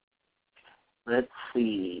 Let's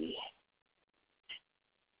see.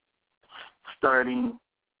 Starting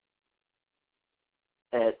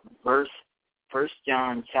at 1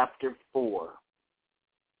 John chapter 4,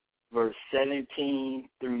 verse 17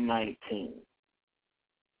 through 19.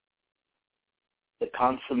 The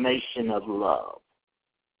consummation of love.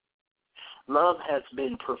 Love has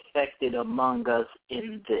been perfected among us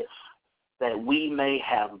in this, that we may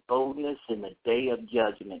have boldness in the day of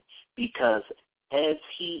judgment, because as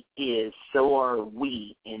he is, so are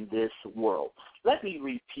we in this world. Let me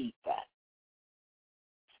repeat that.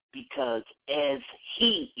 Because as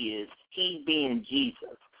he is, he being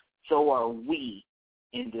Jesus, so are we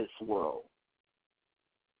in this world.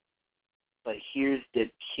 But here's the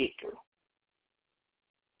kicker.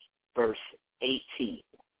 Verse 18.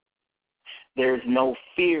 There's no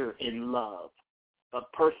fear in love,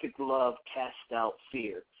 but perfect love casts out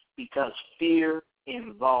fear, because fear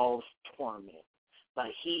involves torment. But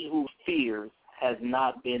he who fears has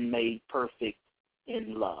not been made perfect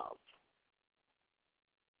in love.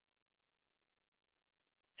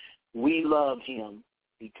 We love him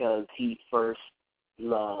because he first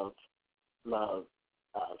loved us.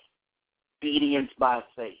 Obedience by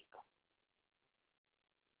faith.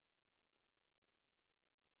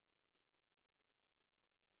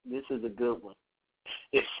 This is a good one.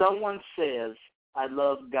 If someone says, I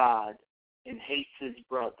love God, and hates his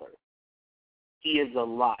brother, he is a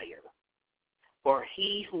liar. For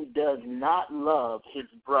he who does not love his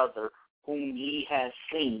brother whom he has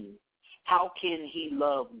seen, how can he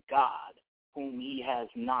love God whom he has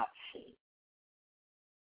not seen?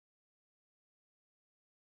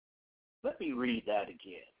 Let me read that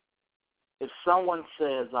again. If someone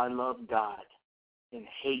says, I love God, and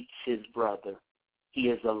hates his brother, he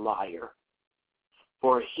is a liar.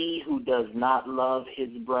 For he who does not love his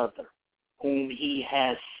brother, whom he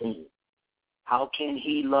has seen, how can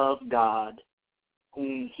he love God,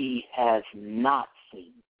 whom he has not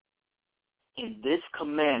seen? In this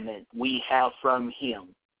commandment we have from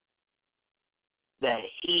him, that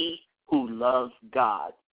he who loves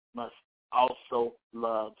God must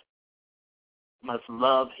love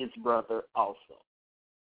his brother also.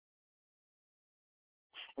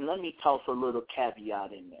 And let me toss a little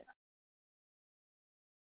caveat in there.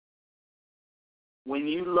 When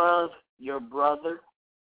you love your brother,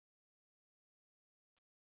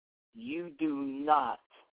 you do not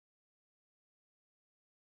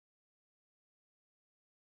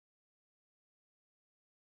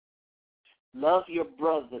love your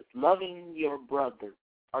brother. Loving your brother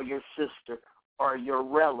or your sister or your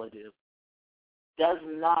relative does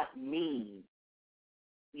not mean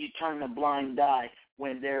you turn a blind eye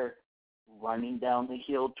when they're running down the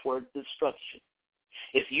hill toward destruction.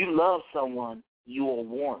 If you love someone, you will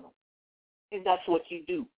warn them. And that's what you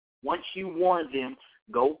do. Once you warn them,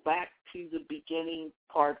 go back to the beginning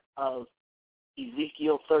part of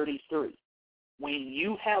Ezekiel 33. When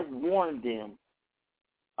you have warned them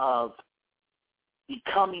of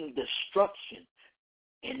becoming destruction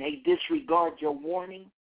and they disregard your warning,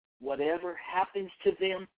 whatever happens to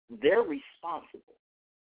them, they're responsible.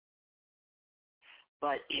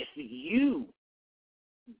 But if you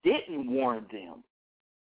didn't warn them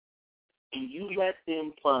and you let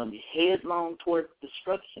them plunge headlong towards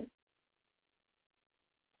destruction,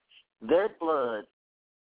 their blood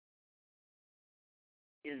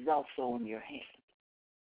is also in your hand.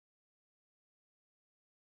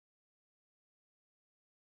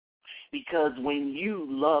 Because when you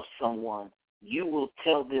love someone, you will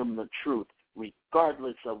tell them the truth,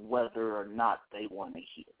 regardless of whether or not they want to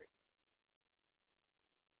hear it.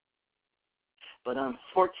 But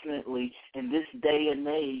unfortunately, in this day and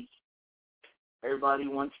age, everybody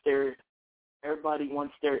wants their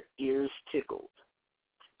ears tickled.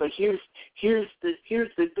 But here's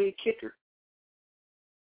the big kicker.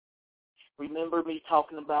 Remember me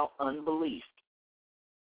talking about unbelief.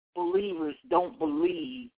 Believers don't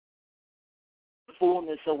believe the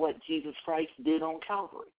fullness of what Jesus Christ did on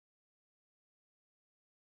Calvary.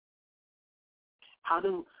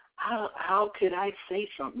 How could I say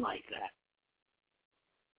something like that?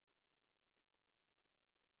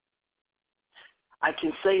 I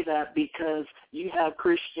can say that because you have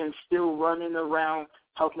Christians still running around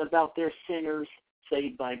talking about their sinners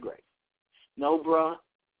saved by grace. No, bruh,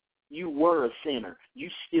 you were a sinner. You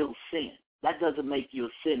still sin. That doesn't make you a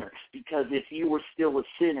sinner, because if you were still a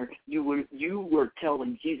sinner, you were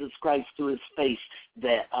telling Jesus Christ to his face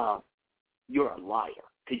that you're a liar,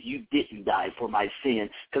 because you didn't die for my sin,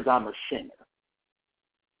 because I'm a sinner.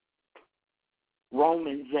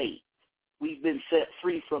 Romans 8, we've been set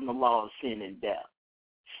free from the law of sin and death.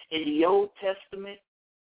 In the Old Testament,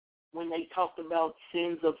 when they talked about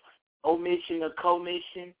sins of omission or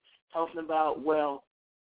commission, talking about, well,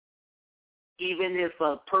 even if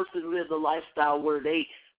a person lived a lifestyle where they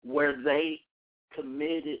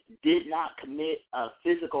did not commit a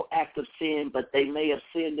physical act of sin, but they may have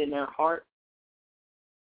sinned in their heart,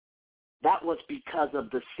 that was because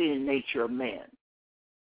of the sin nature of man.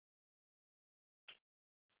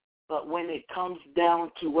 But when it comes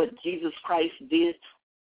down to what Jesus Christ did,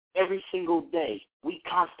 every single day, we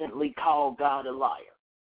constantly call God a liar.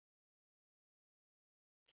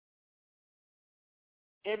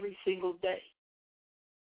 Every single day.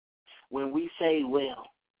 When we say, well,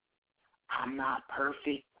 I'm not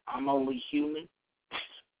perfect, I'm only human,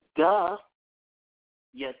 duh,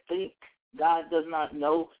 you think God does not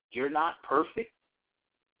know you're not perfect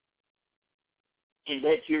and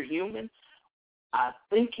that you're human? I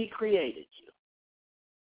think he created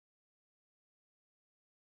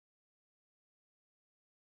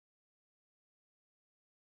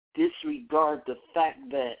you. Disregard the fact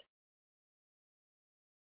that,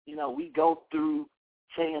 we go through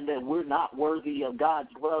saying that we're not worthy of God's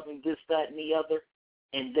love and this, that, and the other.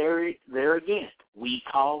 And there again, we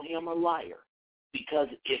call him a liar. Because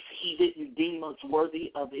if he didn't deem us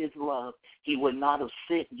worthy of his love, he would not have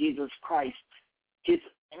sent Jesus Christ, his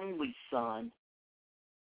only son,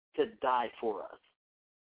 to die for us.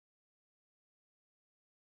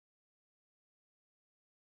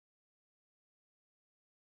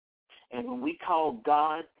 And when we call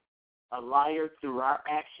God a liar through our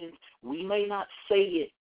actions, we may not say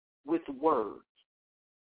it with words.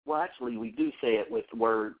 Well, actually, we do say it with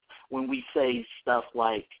words when we say stuff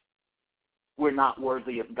like, we're not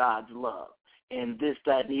worthy of God's love, and this,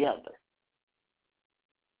 that, and the other.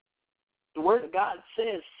 The Word of God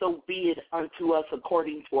says, so be it unto us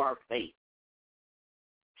according to our faith.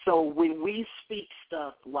 So when we speak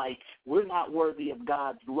stuff like, we're not worthy of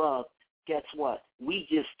God's love, guess what? We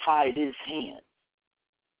just tied his hand.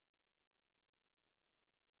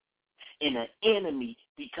 And an enemy,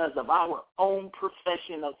 because of our own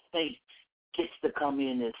profession of faith, gets to come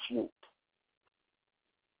in and swoop.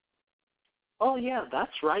 Oh, yeah,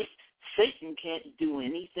 that's right. Satan can't do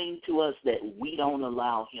anything to us that we don't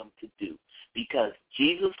allow him to do, because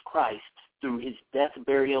Jesus Christ, through his death,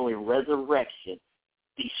 burial, and resurrection,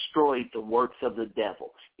 destroyed the works of the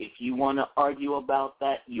devil. If you want to argue about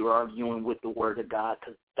that, you're arguing with the Word of God,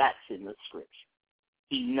 because that's in the Scripture.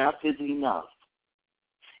 Enough is enough.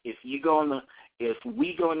 If we're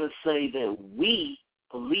gonna say that we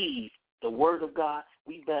believe the Word of God,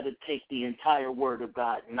 we better take the entire Word of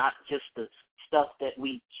God, not just the stuff that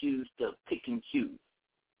we choose to pick and choose.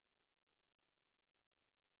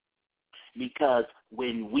 Because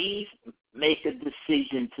when we make a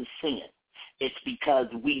decision to sin, it's because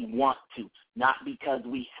we want to, not because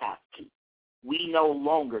we have to. We no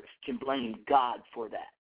longer can blame God for that.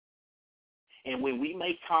 And when we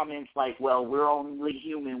make comments like, well, we're only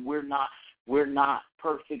human, we're not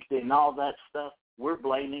perfect and all that stuff, we're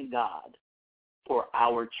blaming God for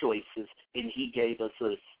our choices, and he gave us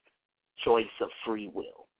a choice of free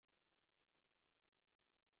will.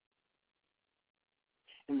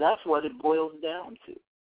 And that's what it boils down to.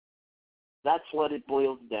 That's what it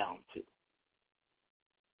boils down to.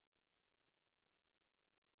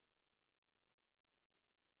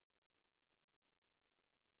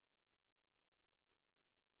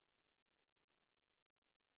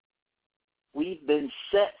 We've been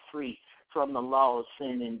set free from the law of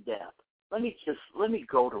sin and death. Let me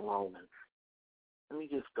go to Romans. Let me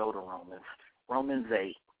just go to Romans. Romans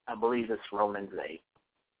 8. I believe it's Romans 8.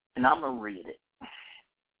 And I'm going to read it.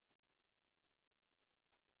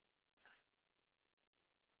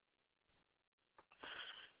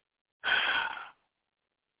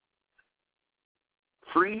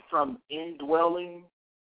 Free from indwelling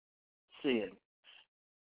sin.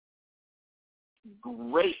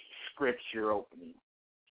 Great scripture opening.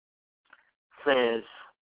 Says,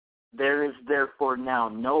 there is therefore now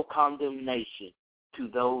no condemnation to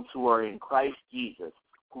those who are in Christ Jesus,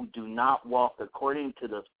 who do not walk according to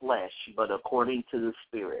the flesh, but according to the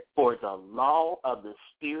Spirit. For the law of the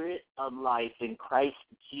Spirit of life in Christ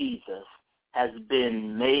Jesus has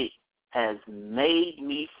made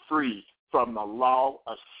me free from the law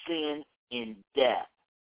of sin and death.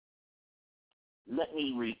 Let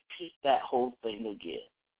me repeat that whole thing again.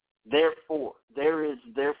 Therefore, there is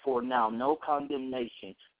therefore now no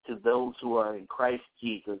condemnation to those who are in Christ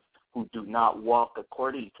Jesus, who do not walk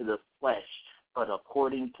according to the flesh, but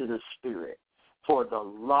according to the Spirit. For the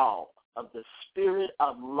law of the Spirit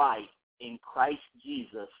of life in Christ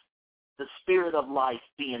Jesus, the Spirit of life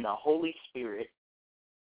being the Holy Spirit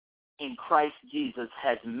in Christ Jesus,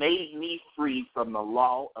 has made me free from the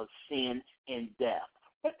law of sin and death.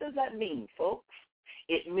 What does that mean, folks?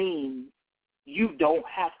 It means you don't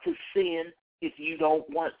have to sin if you don't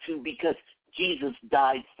want to, because Jesus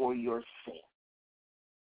died for your sin.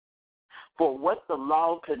 For what the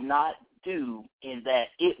law could not do, in that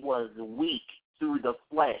it was weak through the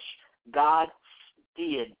flesh, God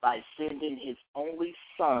did by sending his only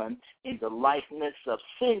Son in the likeness of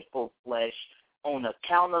sinful flesh on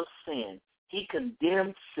account of sin. He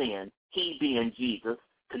condemned sin, he being Jesus,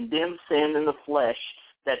 condemned sin in the flesh,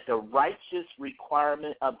 that the righteous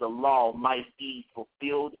requirement of the law might be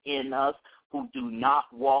fulfilled in us who do not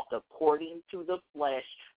walk according to the flesh,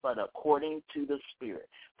 but according to the Spirit.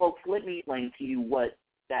 Folks, let me explain to you what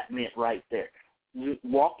that meant right there.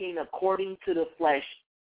 Walking according to the flesh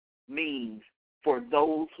means, for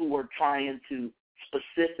those who are trying to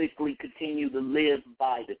specifically continue to live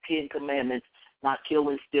by the 10 Commandments, not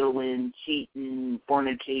killing, stealing, cheating,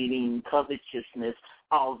 fornicating, covetousness,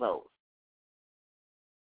 all those.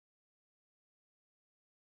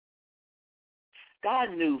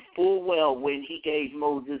 God knew full well when he gave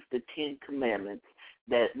Moses the 10 Commandments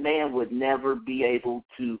that man would never be able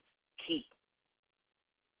to keep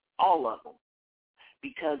all of them.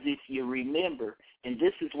 Because if you remember, and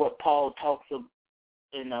this is what Paul talks of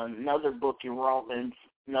in another book in Romans,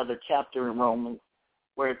 another chapter in Romans,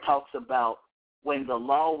 where it talks about when the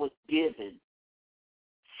law was given,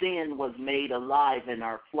 sin was made alive in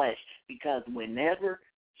our flesh. Because whenever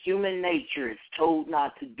human nature is told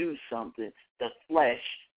not to do something, the flesh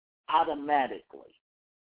automatically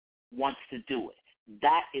wants to do it.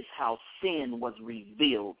 That is how sin was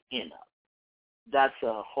revealed in us. That's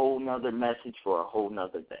a whole nother message for a whole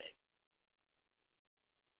nother day.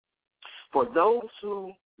 For those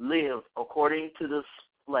who live according to the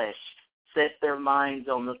flesh set their minds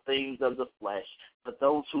on the things of the flesh, but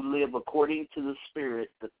those who live according to the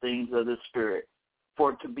Spirit, the things of the Spirit.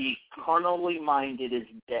 For to be carnally minded is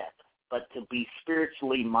death, but to be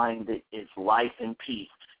spiritually minded is life and peace,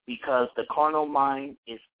 because the carnal mind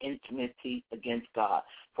is enmity against God.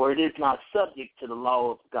 For it is not subject to the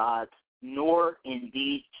law of God, nor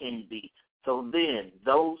indeed can be. So then,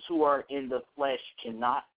 those who are in the flesh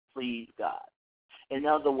cannot please God. In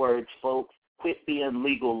other words, folks, quit being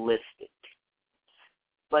legalistic.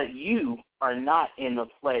 But you are not in the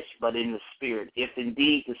flesh, but in the Spirit, if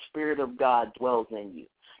indeed the Spirit of God dwells in you.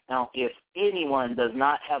 Now, if anyone does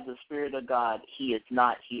not have the Spirit of God, he is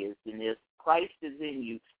not his. And if Christ is in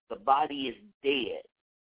you, the body is dead.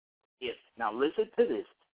 Now listen to this.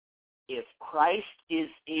 If Christ is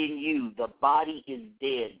in you, the body is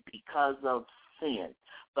dead because of sin.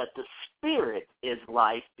 But the Spirit is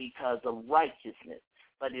life because of righteousness.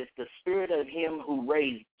 But if the Spirit of him who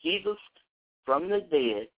raised Jesus from the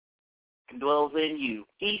dead dwells in you,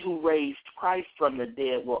 he who raised Christ from the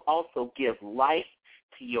dead will also give life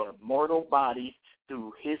to your mortal bodies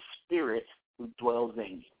through his Spirit who dwells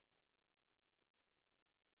in you.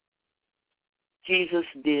 Jesus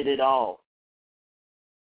did it all.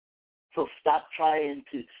 So stop trying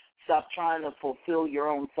to fulfill your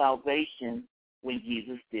own salvation when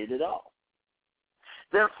Jesus did it all.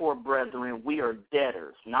 Therefore, brethren, we are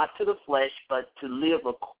debtors, not to the flesh, but to live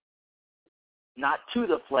not to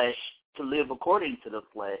the flesh, to live according to the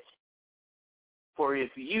flesh. For if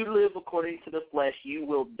you live according to the flesh, you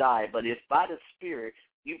will die. But if by the Spirit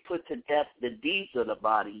you put to death the deeds of the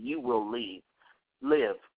body, you will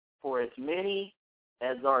live. For as many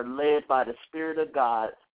as are led by the Spirit of God,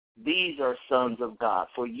 these are sons of God.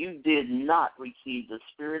 For you did not receive the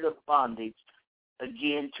spirit of bondage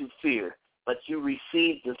again to fear, but you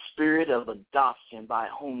received the spirit of adoption, by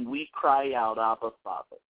whom we cry out, Abba,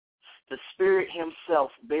 Father. The Spirit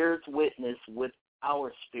himself bears witness with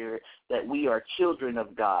our spirit that we are children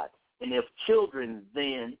of God. And if children,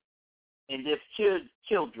 then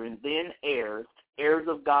heirs, heirs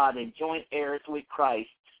of God and joint heirs with Christ,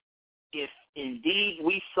 if indeed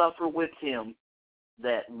we suffer with him,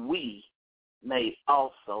 that we may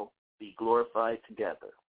also be glorified together.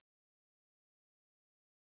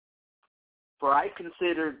 For I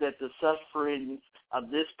consider that the sufferings of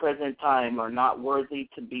this present time are not worthy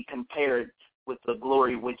to be compared with the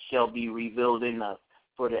glory which shall be revealed in us.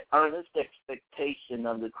 For the earnest expectation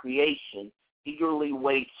of the creation eagerly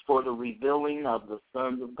waits for the revealing of the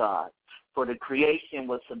sons of God. For the creation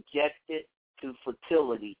was subjected to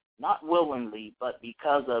futility, not willingly, but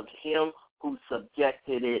because of him who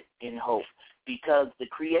subjected it in hope. Because the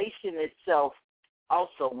creation itself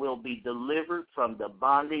also will be delivered from the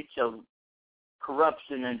bondage of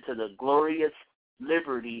corruption into the glorious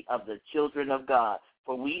liberty of the children of God.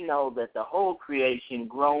 For we know that the whole creation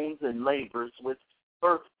groans and labors with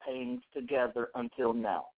birth pains together until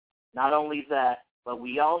now. Not only that, but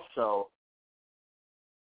we also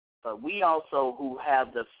who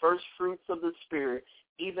have the first fruits of the Spirit,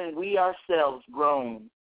 even we ourselves groan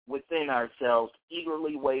within ourselves,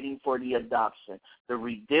 eagerly waiting for the adoption, the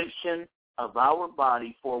redemption of our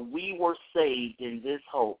body. For we were saved in this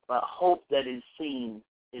hope, but hope that is seen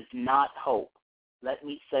is not hope. Let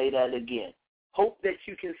me say that again. Hope that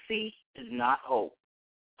you can see is not hope.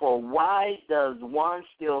 For why does one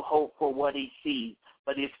still hope for what he sees?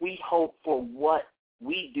 But if we hope for what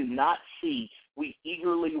we do not see, we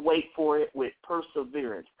eagerly wait for it with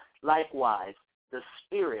perseverance. Likewise, the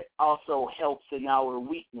Spirit also helps in our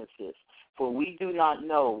weaknesses, for we do not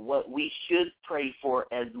know what we should pray for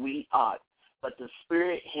as we ought, but the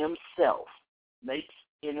Spirit himself makes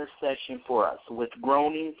intercession for us with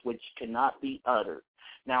groanings which cannot be uttered.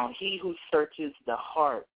 Now he who searches the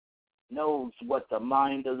heart knows what the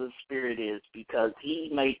mind of the Spirit is, because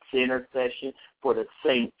he makes intercession for the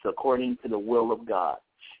saints according to the will of God.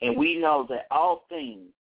 And we know that all things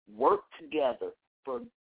work together for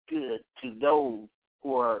good to those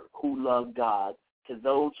who love God, to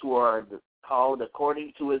those who are called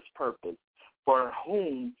according to his purpose, for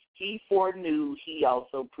whom he foreknew he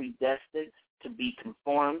also predestined to be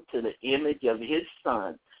conformed to the image of his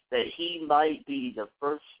Son, that he might be the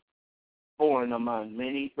firstborn among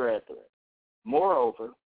many brethren. Moreover,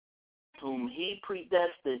 whom he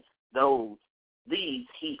predestined, these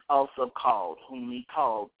he also called. Whom he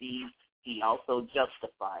called, these he also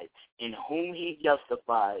justified. And whom he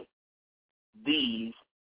justified, these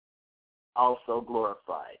also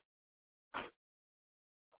glorified.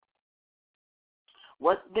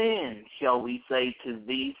 What then shall we say to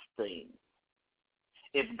these things?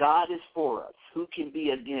 If God is for us, who can be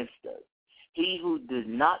against us? He who did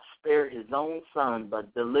not spare his own Son,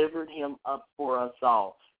 but delivered him up for us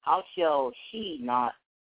all, how shall he not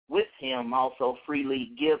with him also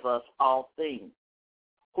freely give us all things?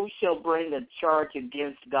 Who shall bring a charge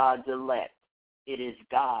against God's elect? It is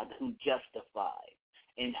God who justifies.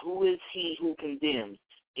 And who is he who condemns?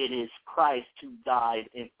 It is Christ who died,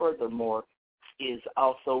 and furthermore is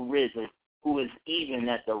also risen, who is even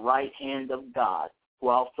at the right hand of God, who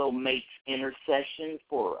also makes intercession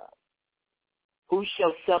for us. Who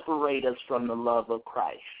shall separate us from the love of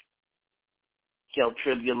Christ? Shall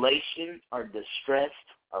tribulation, or distress,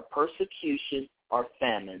 or persecution, or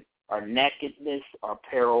famine, or nakedness, or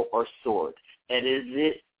peril, or sword? As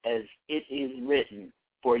it is written,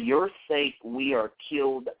 for your sake we are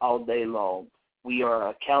killed all day long. We are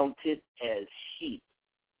accounted as sheep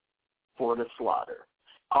for the slaughter.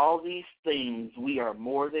 All these things we are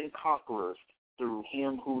more than conquerors through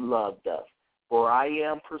him who loved us. For I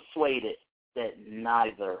am persuaded that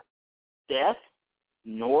neither death,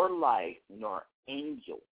 nor life, nor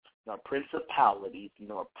angels, nor principalities,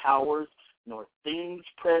 nor powers, nor things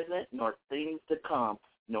present, nor things to come,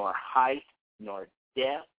 nor height, nor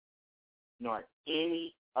depth, nor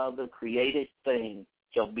any other created thing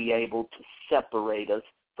shall be able to separate us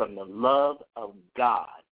from the love of God,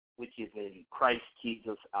 which is in Christ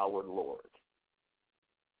Jesus our Lord.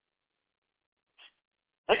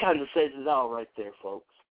 That kind of says it all right there, folks.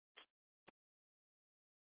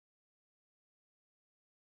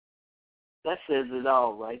 That says it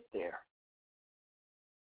all right there.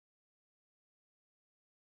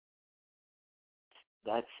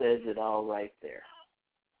 That says it all right there.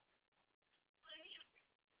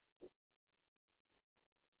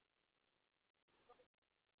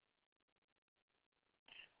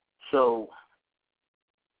 So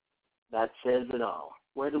that says it all.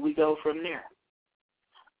 Where do we go from there?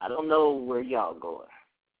 I don't know where y'all going,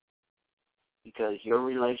 because your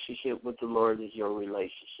relationship with the Lord is your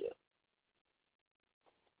relationship.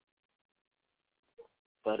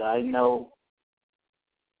 But I know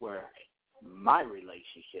where my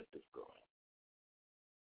relationship is going.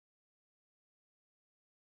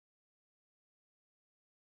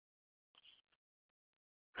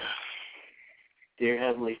 Dear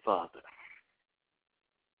Heavenly Father,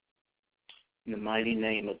 in the mighty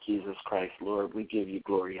name of Jesus Christ, Lord, we give you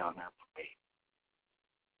glory, honor, and praise.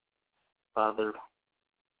 Father,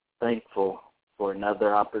 thankful for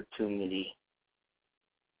another opportunity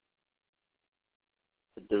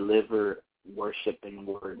to deliver worship and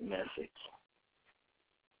word message.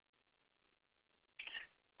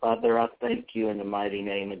 Father, I thank you in the mighty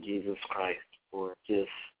name of Jesus Christ for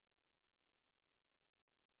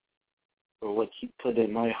what you put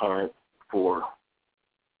in my heart, for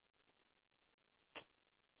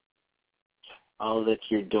all that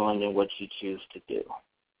you're doing and what you choose to do.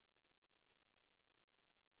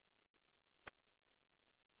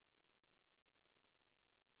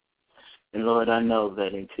 And Lord, I know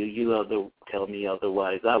that until you tell me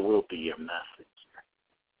otherwise, I will be your messenger,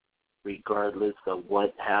 regardless of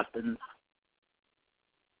what happens,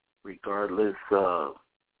 regardless of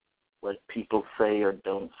what people say or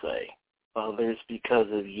don't say. Father, it's because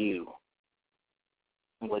of you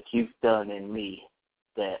and what you've done in me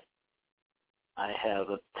that I have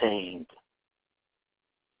obtained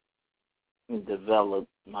and developed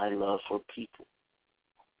my love for people,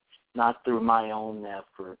 not through my own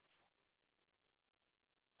effort,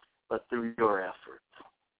 but through your efforts,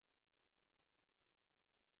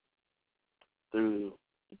 through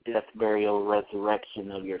the death, burial, resurrection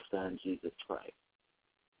of your Son, Jesus Christ.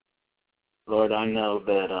 Lord, I know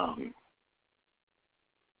that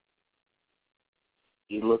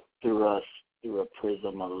you look through us through a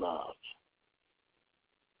prism of love.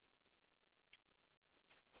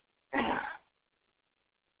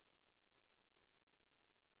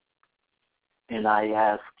 And I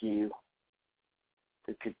ask you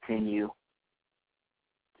to continue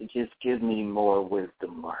to just give me more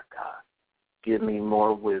wisdom, Lord God. Give me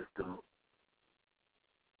more wisdom.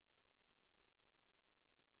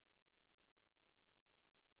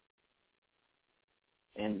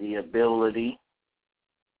 And the ability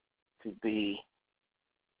to be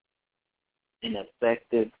an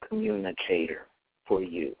effective communicator for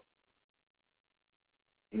you.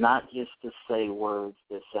 Not just to say words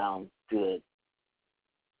that sound good.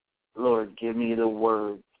 Lord, give me the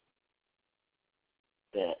words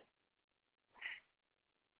that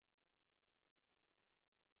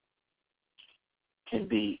can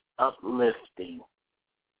be uplifting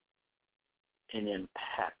and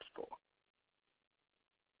impactful.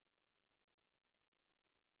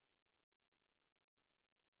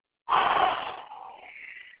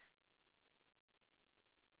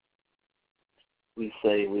 We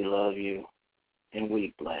say we love you and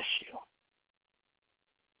we bless you.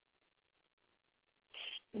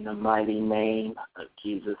 In the mighty name of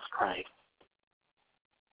Jesus Christ,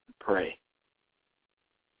 I pray.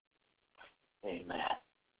 Amen.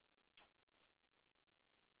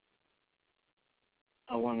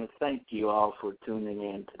 I want to thank you all for tuning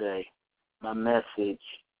in today. My message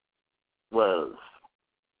was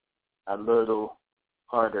a little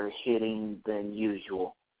harder hitting than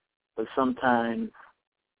usual, but sometimes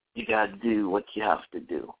you got to do what you have to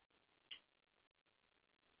do.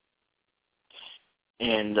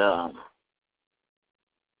 And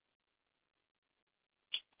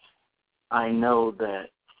I know that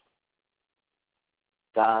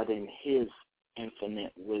God, in his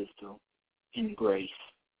infinite wisdom and grace,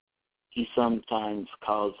 he sometimes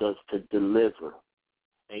calls us to deliver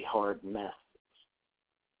a hard message.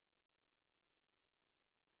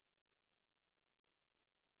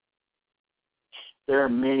 There are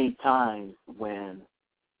many times when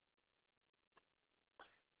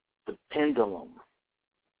the pendulum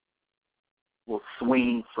will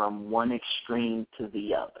swing from one extreme to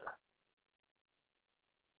the other.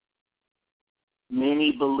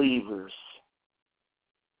 Many believers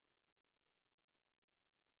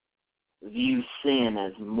view sin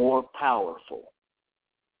as more powerful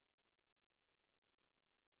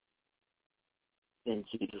than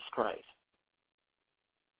Jesus Christ.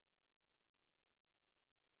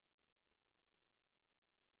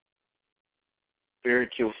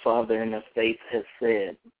 Spiritual father in the faith has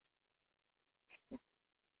said,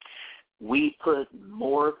 we put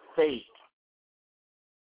more faith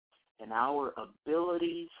in our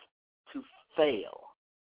abilities to fail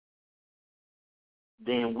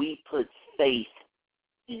than we put faith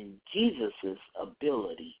in Jesus'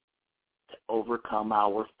 ability to overcome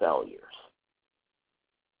our failures.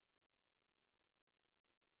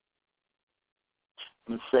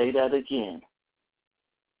 I'm going to say that again.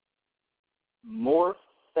 More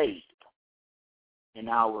faith in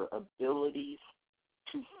our abilities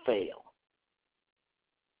to fail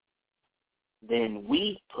than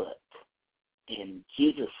we put in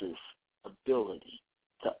Jesus' ability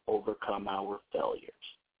to overcome our failures.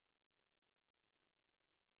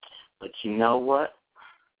 But you know what?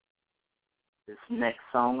 This next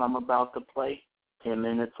song I'm about to play, 10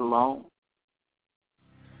 minutes alone,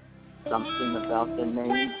 something about the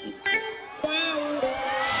name Jesus.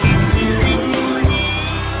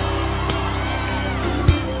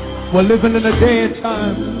 We're living in a day and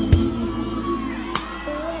time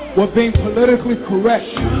where being politically correct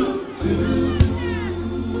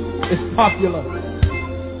is popular.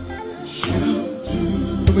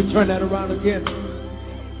 Let me turn that around again.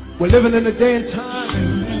 We're living in a day and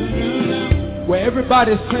time where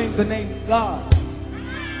everybody's saying the name God,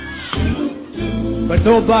 but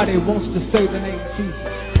nobody wants to say the name Jesus.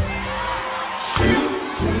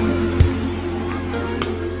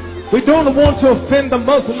 We don't want to offend the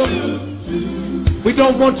Muslims. We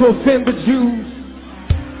don't want to offend the Jews.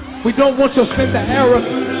 We don't want to offend the Arabs.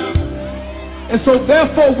 And so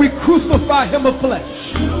therefore we crucify him of flesh.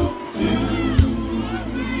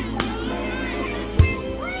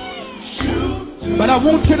 But I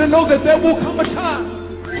want you to know that there will come a time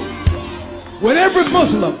when every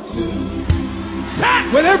Muslim,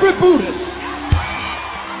 when every Buddhist,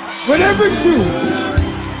 when every Jew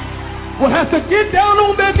will have to get down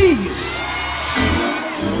on their knees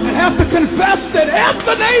and have to confess that at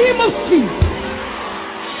the name of Jesus,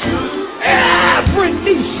 every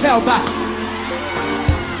knee shall bow.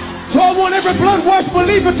 So I want every blood-washed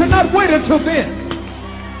believer to not wait until then.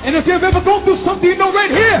 And if you've ever gone through something, you know right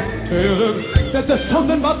here that there's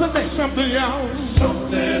something about the name. Something else.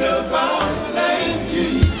 Something about the name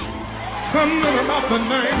Jesus. Something about the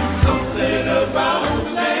name. Something about the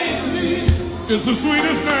name Jesus. It's the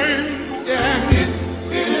sweetest name. Yeah. It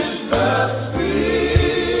is the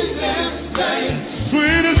sweetest name.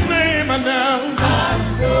 Sweetest name I know. I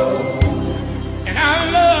know. And I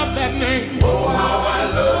love that name. Oh, how I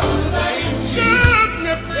love the name.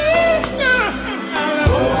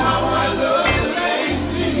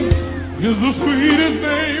 Is the sweetest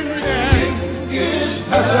name, yeah.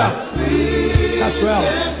 That's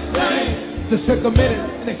right. Just take a minute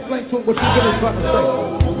and explain to him what you're really trying to say.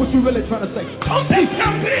 What you really trying to say. Some people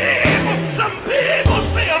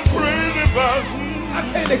say I'm crazy, but I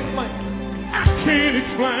can't explain. I can't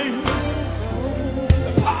explain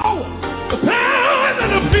the power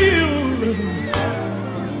that I feel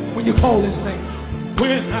when you call his name.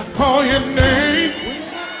 When I call your name.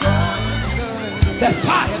 That's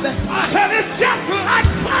fire, that's fire. That is just like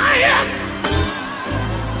fire.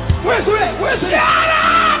 Where's it? Where's it? Shut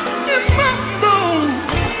up in my bones.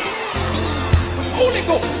 Holy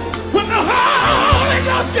Ghost. When the Holy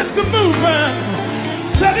Ghost gets to moving,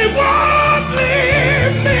 said he won't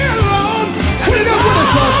leave me alone. Put it up with us,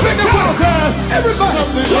 y'all. Bring it with us. Everybody.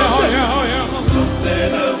 Something about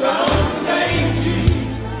the name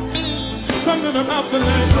Jesus. Something about the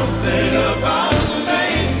name. Something about the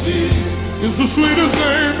name Jesus. It's the sweetest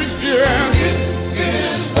name, yeah. It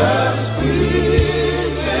is the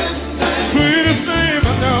sweetest name. Sweetest name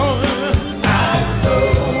I know. I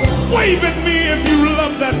know. Wave at me if you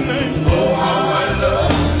love that name. Oh, how I love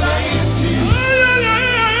the name Jesus.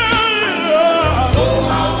 Oh,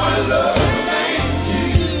 how I love the name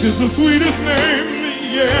Jesus. It's the sweetest name,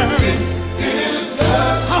 yeah. It is the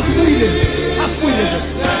how sweet is it? How sweet is it?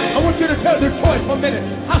 I want you to tell Detroit for a minute.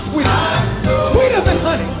 How sweet is it? Sweeter than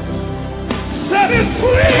honey. That is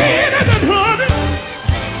sweeter than honey.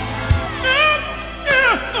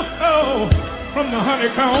 Oh, from the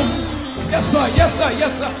honeycomb. Yes, sir, yes, sir,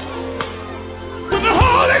 yes, sir. When the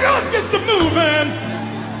Holy Ghost gets to moving,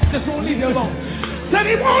 just won't leave you alone. Said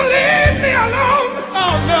he won't leave me alone.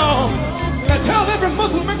 Oh, no. Now tell every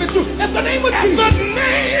Muslim, every Jew, at the name of Jesus. At the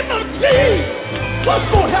name of Jesus. What's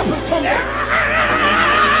going to happen someday?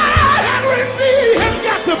 Every knee has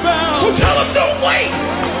got to bow. So tell them, don't wait.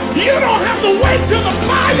 You don't have to wait till the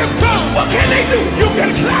fire comes. What can they do? You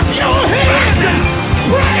can clap your hands and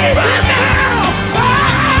pray right now.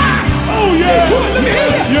 Ah! Oh, yeah.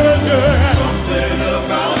 Yeah. Something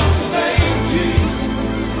about the name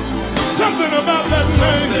Jesus. Something about that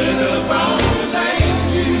name. Something about the name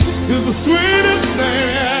Jesus. Is the sweetest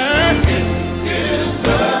name. It is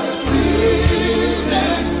the sweetest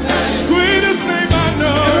name. Sweetest name I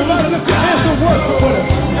know. Everybody lift your hands and worship with us.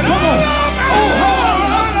 Come on. Oh,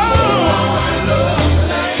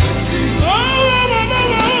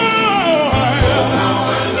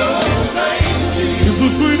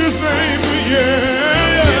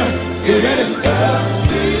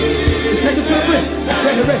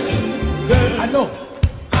 I know.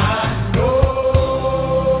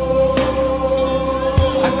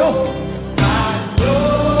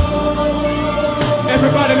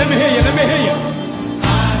 Everybody, let me hear you.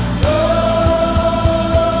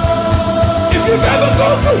 If you've ever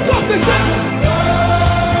gone through something,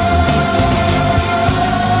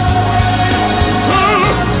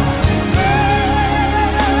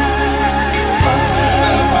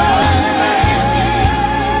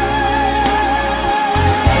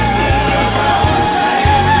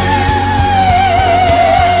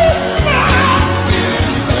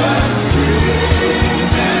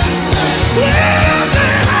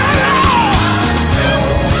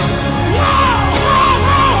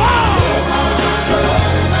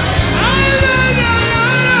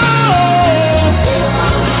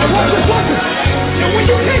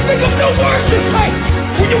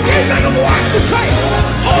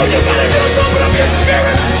 all you gotta do is open up your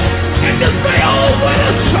spirit and just say, oh, what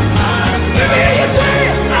a shock. Let me hear you say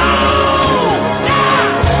it.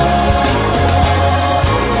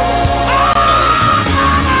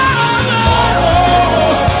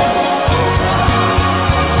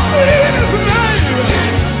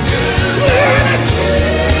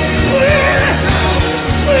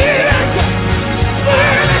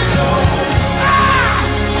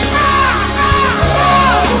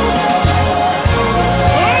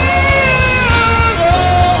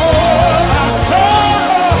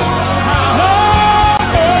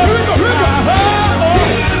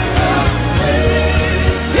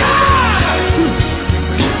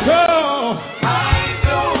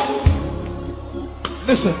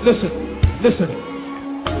 Listen.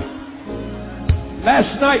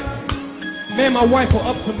 Last night, me and my wife were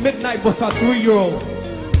up to midnight with our 3-year-old.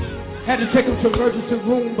 Had to take him to the emergency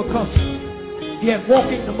room because he had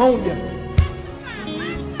walking pneumonia.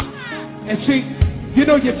 And see, you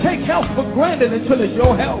know, you take health for granted until it's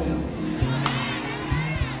your health.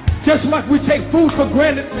 Just like we take food for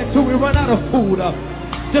granted until we run out of food.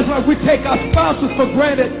 Just like we take our spouses for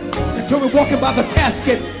granted until we're walking by the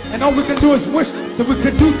casket and all we can do is wish that we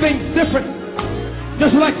could do things different.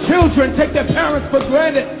 Just like children take their parents for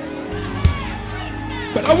granted.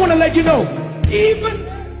 But I want to let you know, even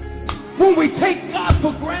when we take God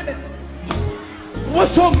for granted,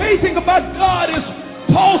 what's so amazing about God is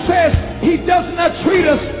Paul says he does not treat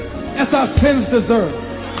us as our sins deserve.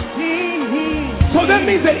 So that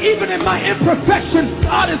means that even in my imperfections,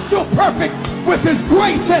 God is still perfect with his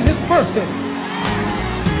grace and his mercy.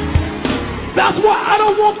 That's why I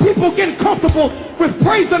don't want people getting comfortable with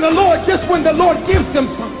praising the Lord just when the Lord gives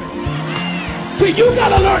them something. See, you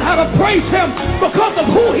got to learn how to praise him because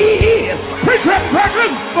of who he is.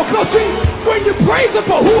 Because see, when you praise him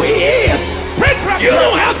for who he is, you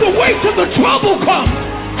don't have to wait till the trouble comes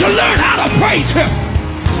to learn how to praise him.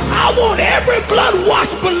 I want every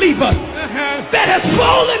blood-washed believer that has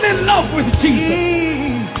fallen in love with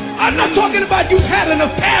Jesus. I'm not talking about you've had an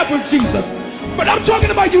affair with Jesus, but I'm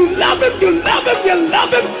talking about you love him, not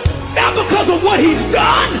because of what he's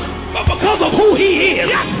done, but because of who he is.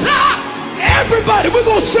 Yes, sir. Everybody, we're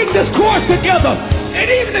going to sing this chorus together. And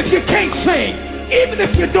even if you can't sing, even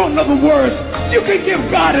if you don't know the words, you can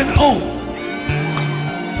give God an oath.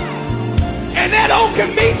 And that oath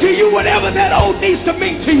can mean to you whatever that oath needs to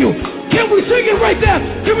mean to you. Can we sing it right there?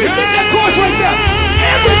 Can we sing that chorus right there?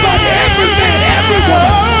 Everybody, every man,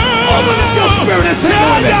 everyone, open up your spirit and sing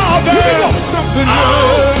it. Here we go.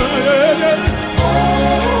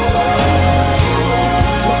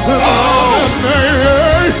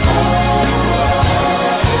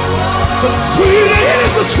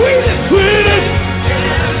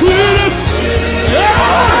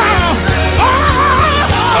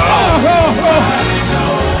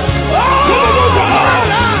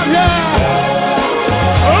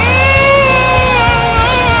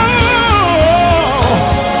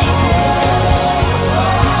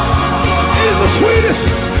 It is the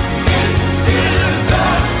sweetest.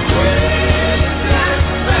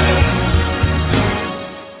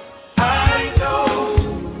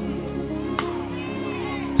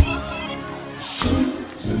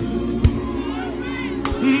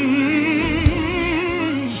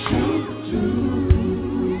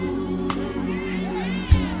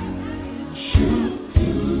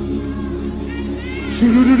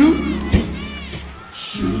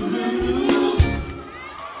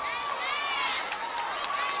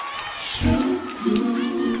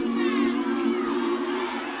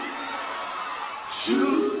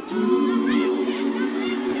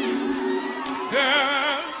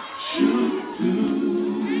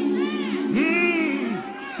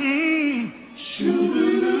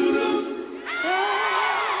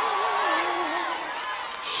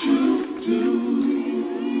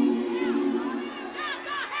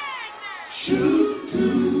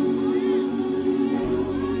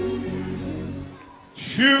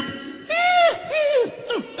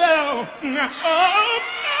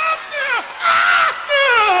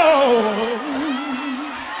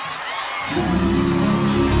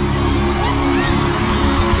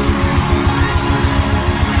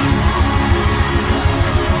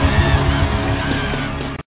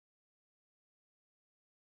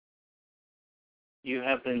 You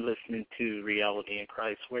have been listening to Reality in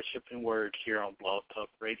Christ Worship and Word here on Blog Talk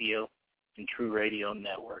Radio and True Radio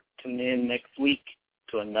Network. Tune in next week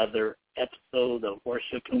to another episode of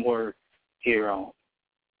Worship and Word here on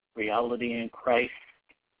Reality in Christ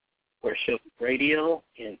Worship Radio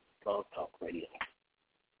and Blog Talk Radio.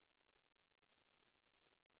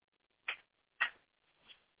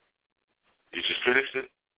 You just finished it?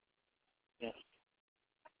 Yes.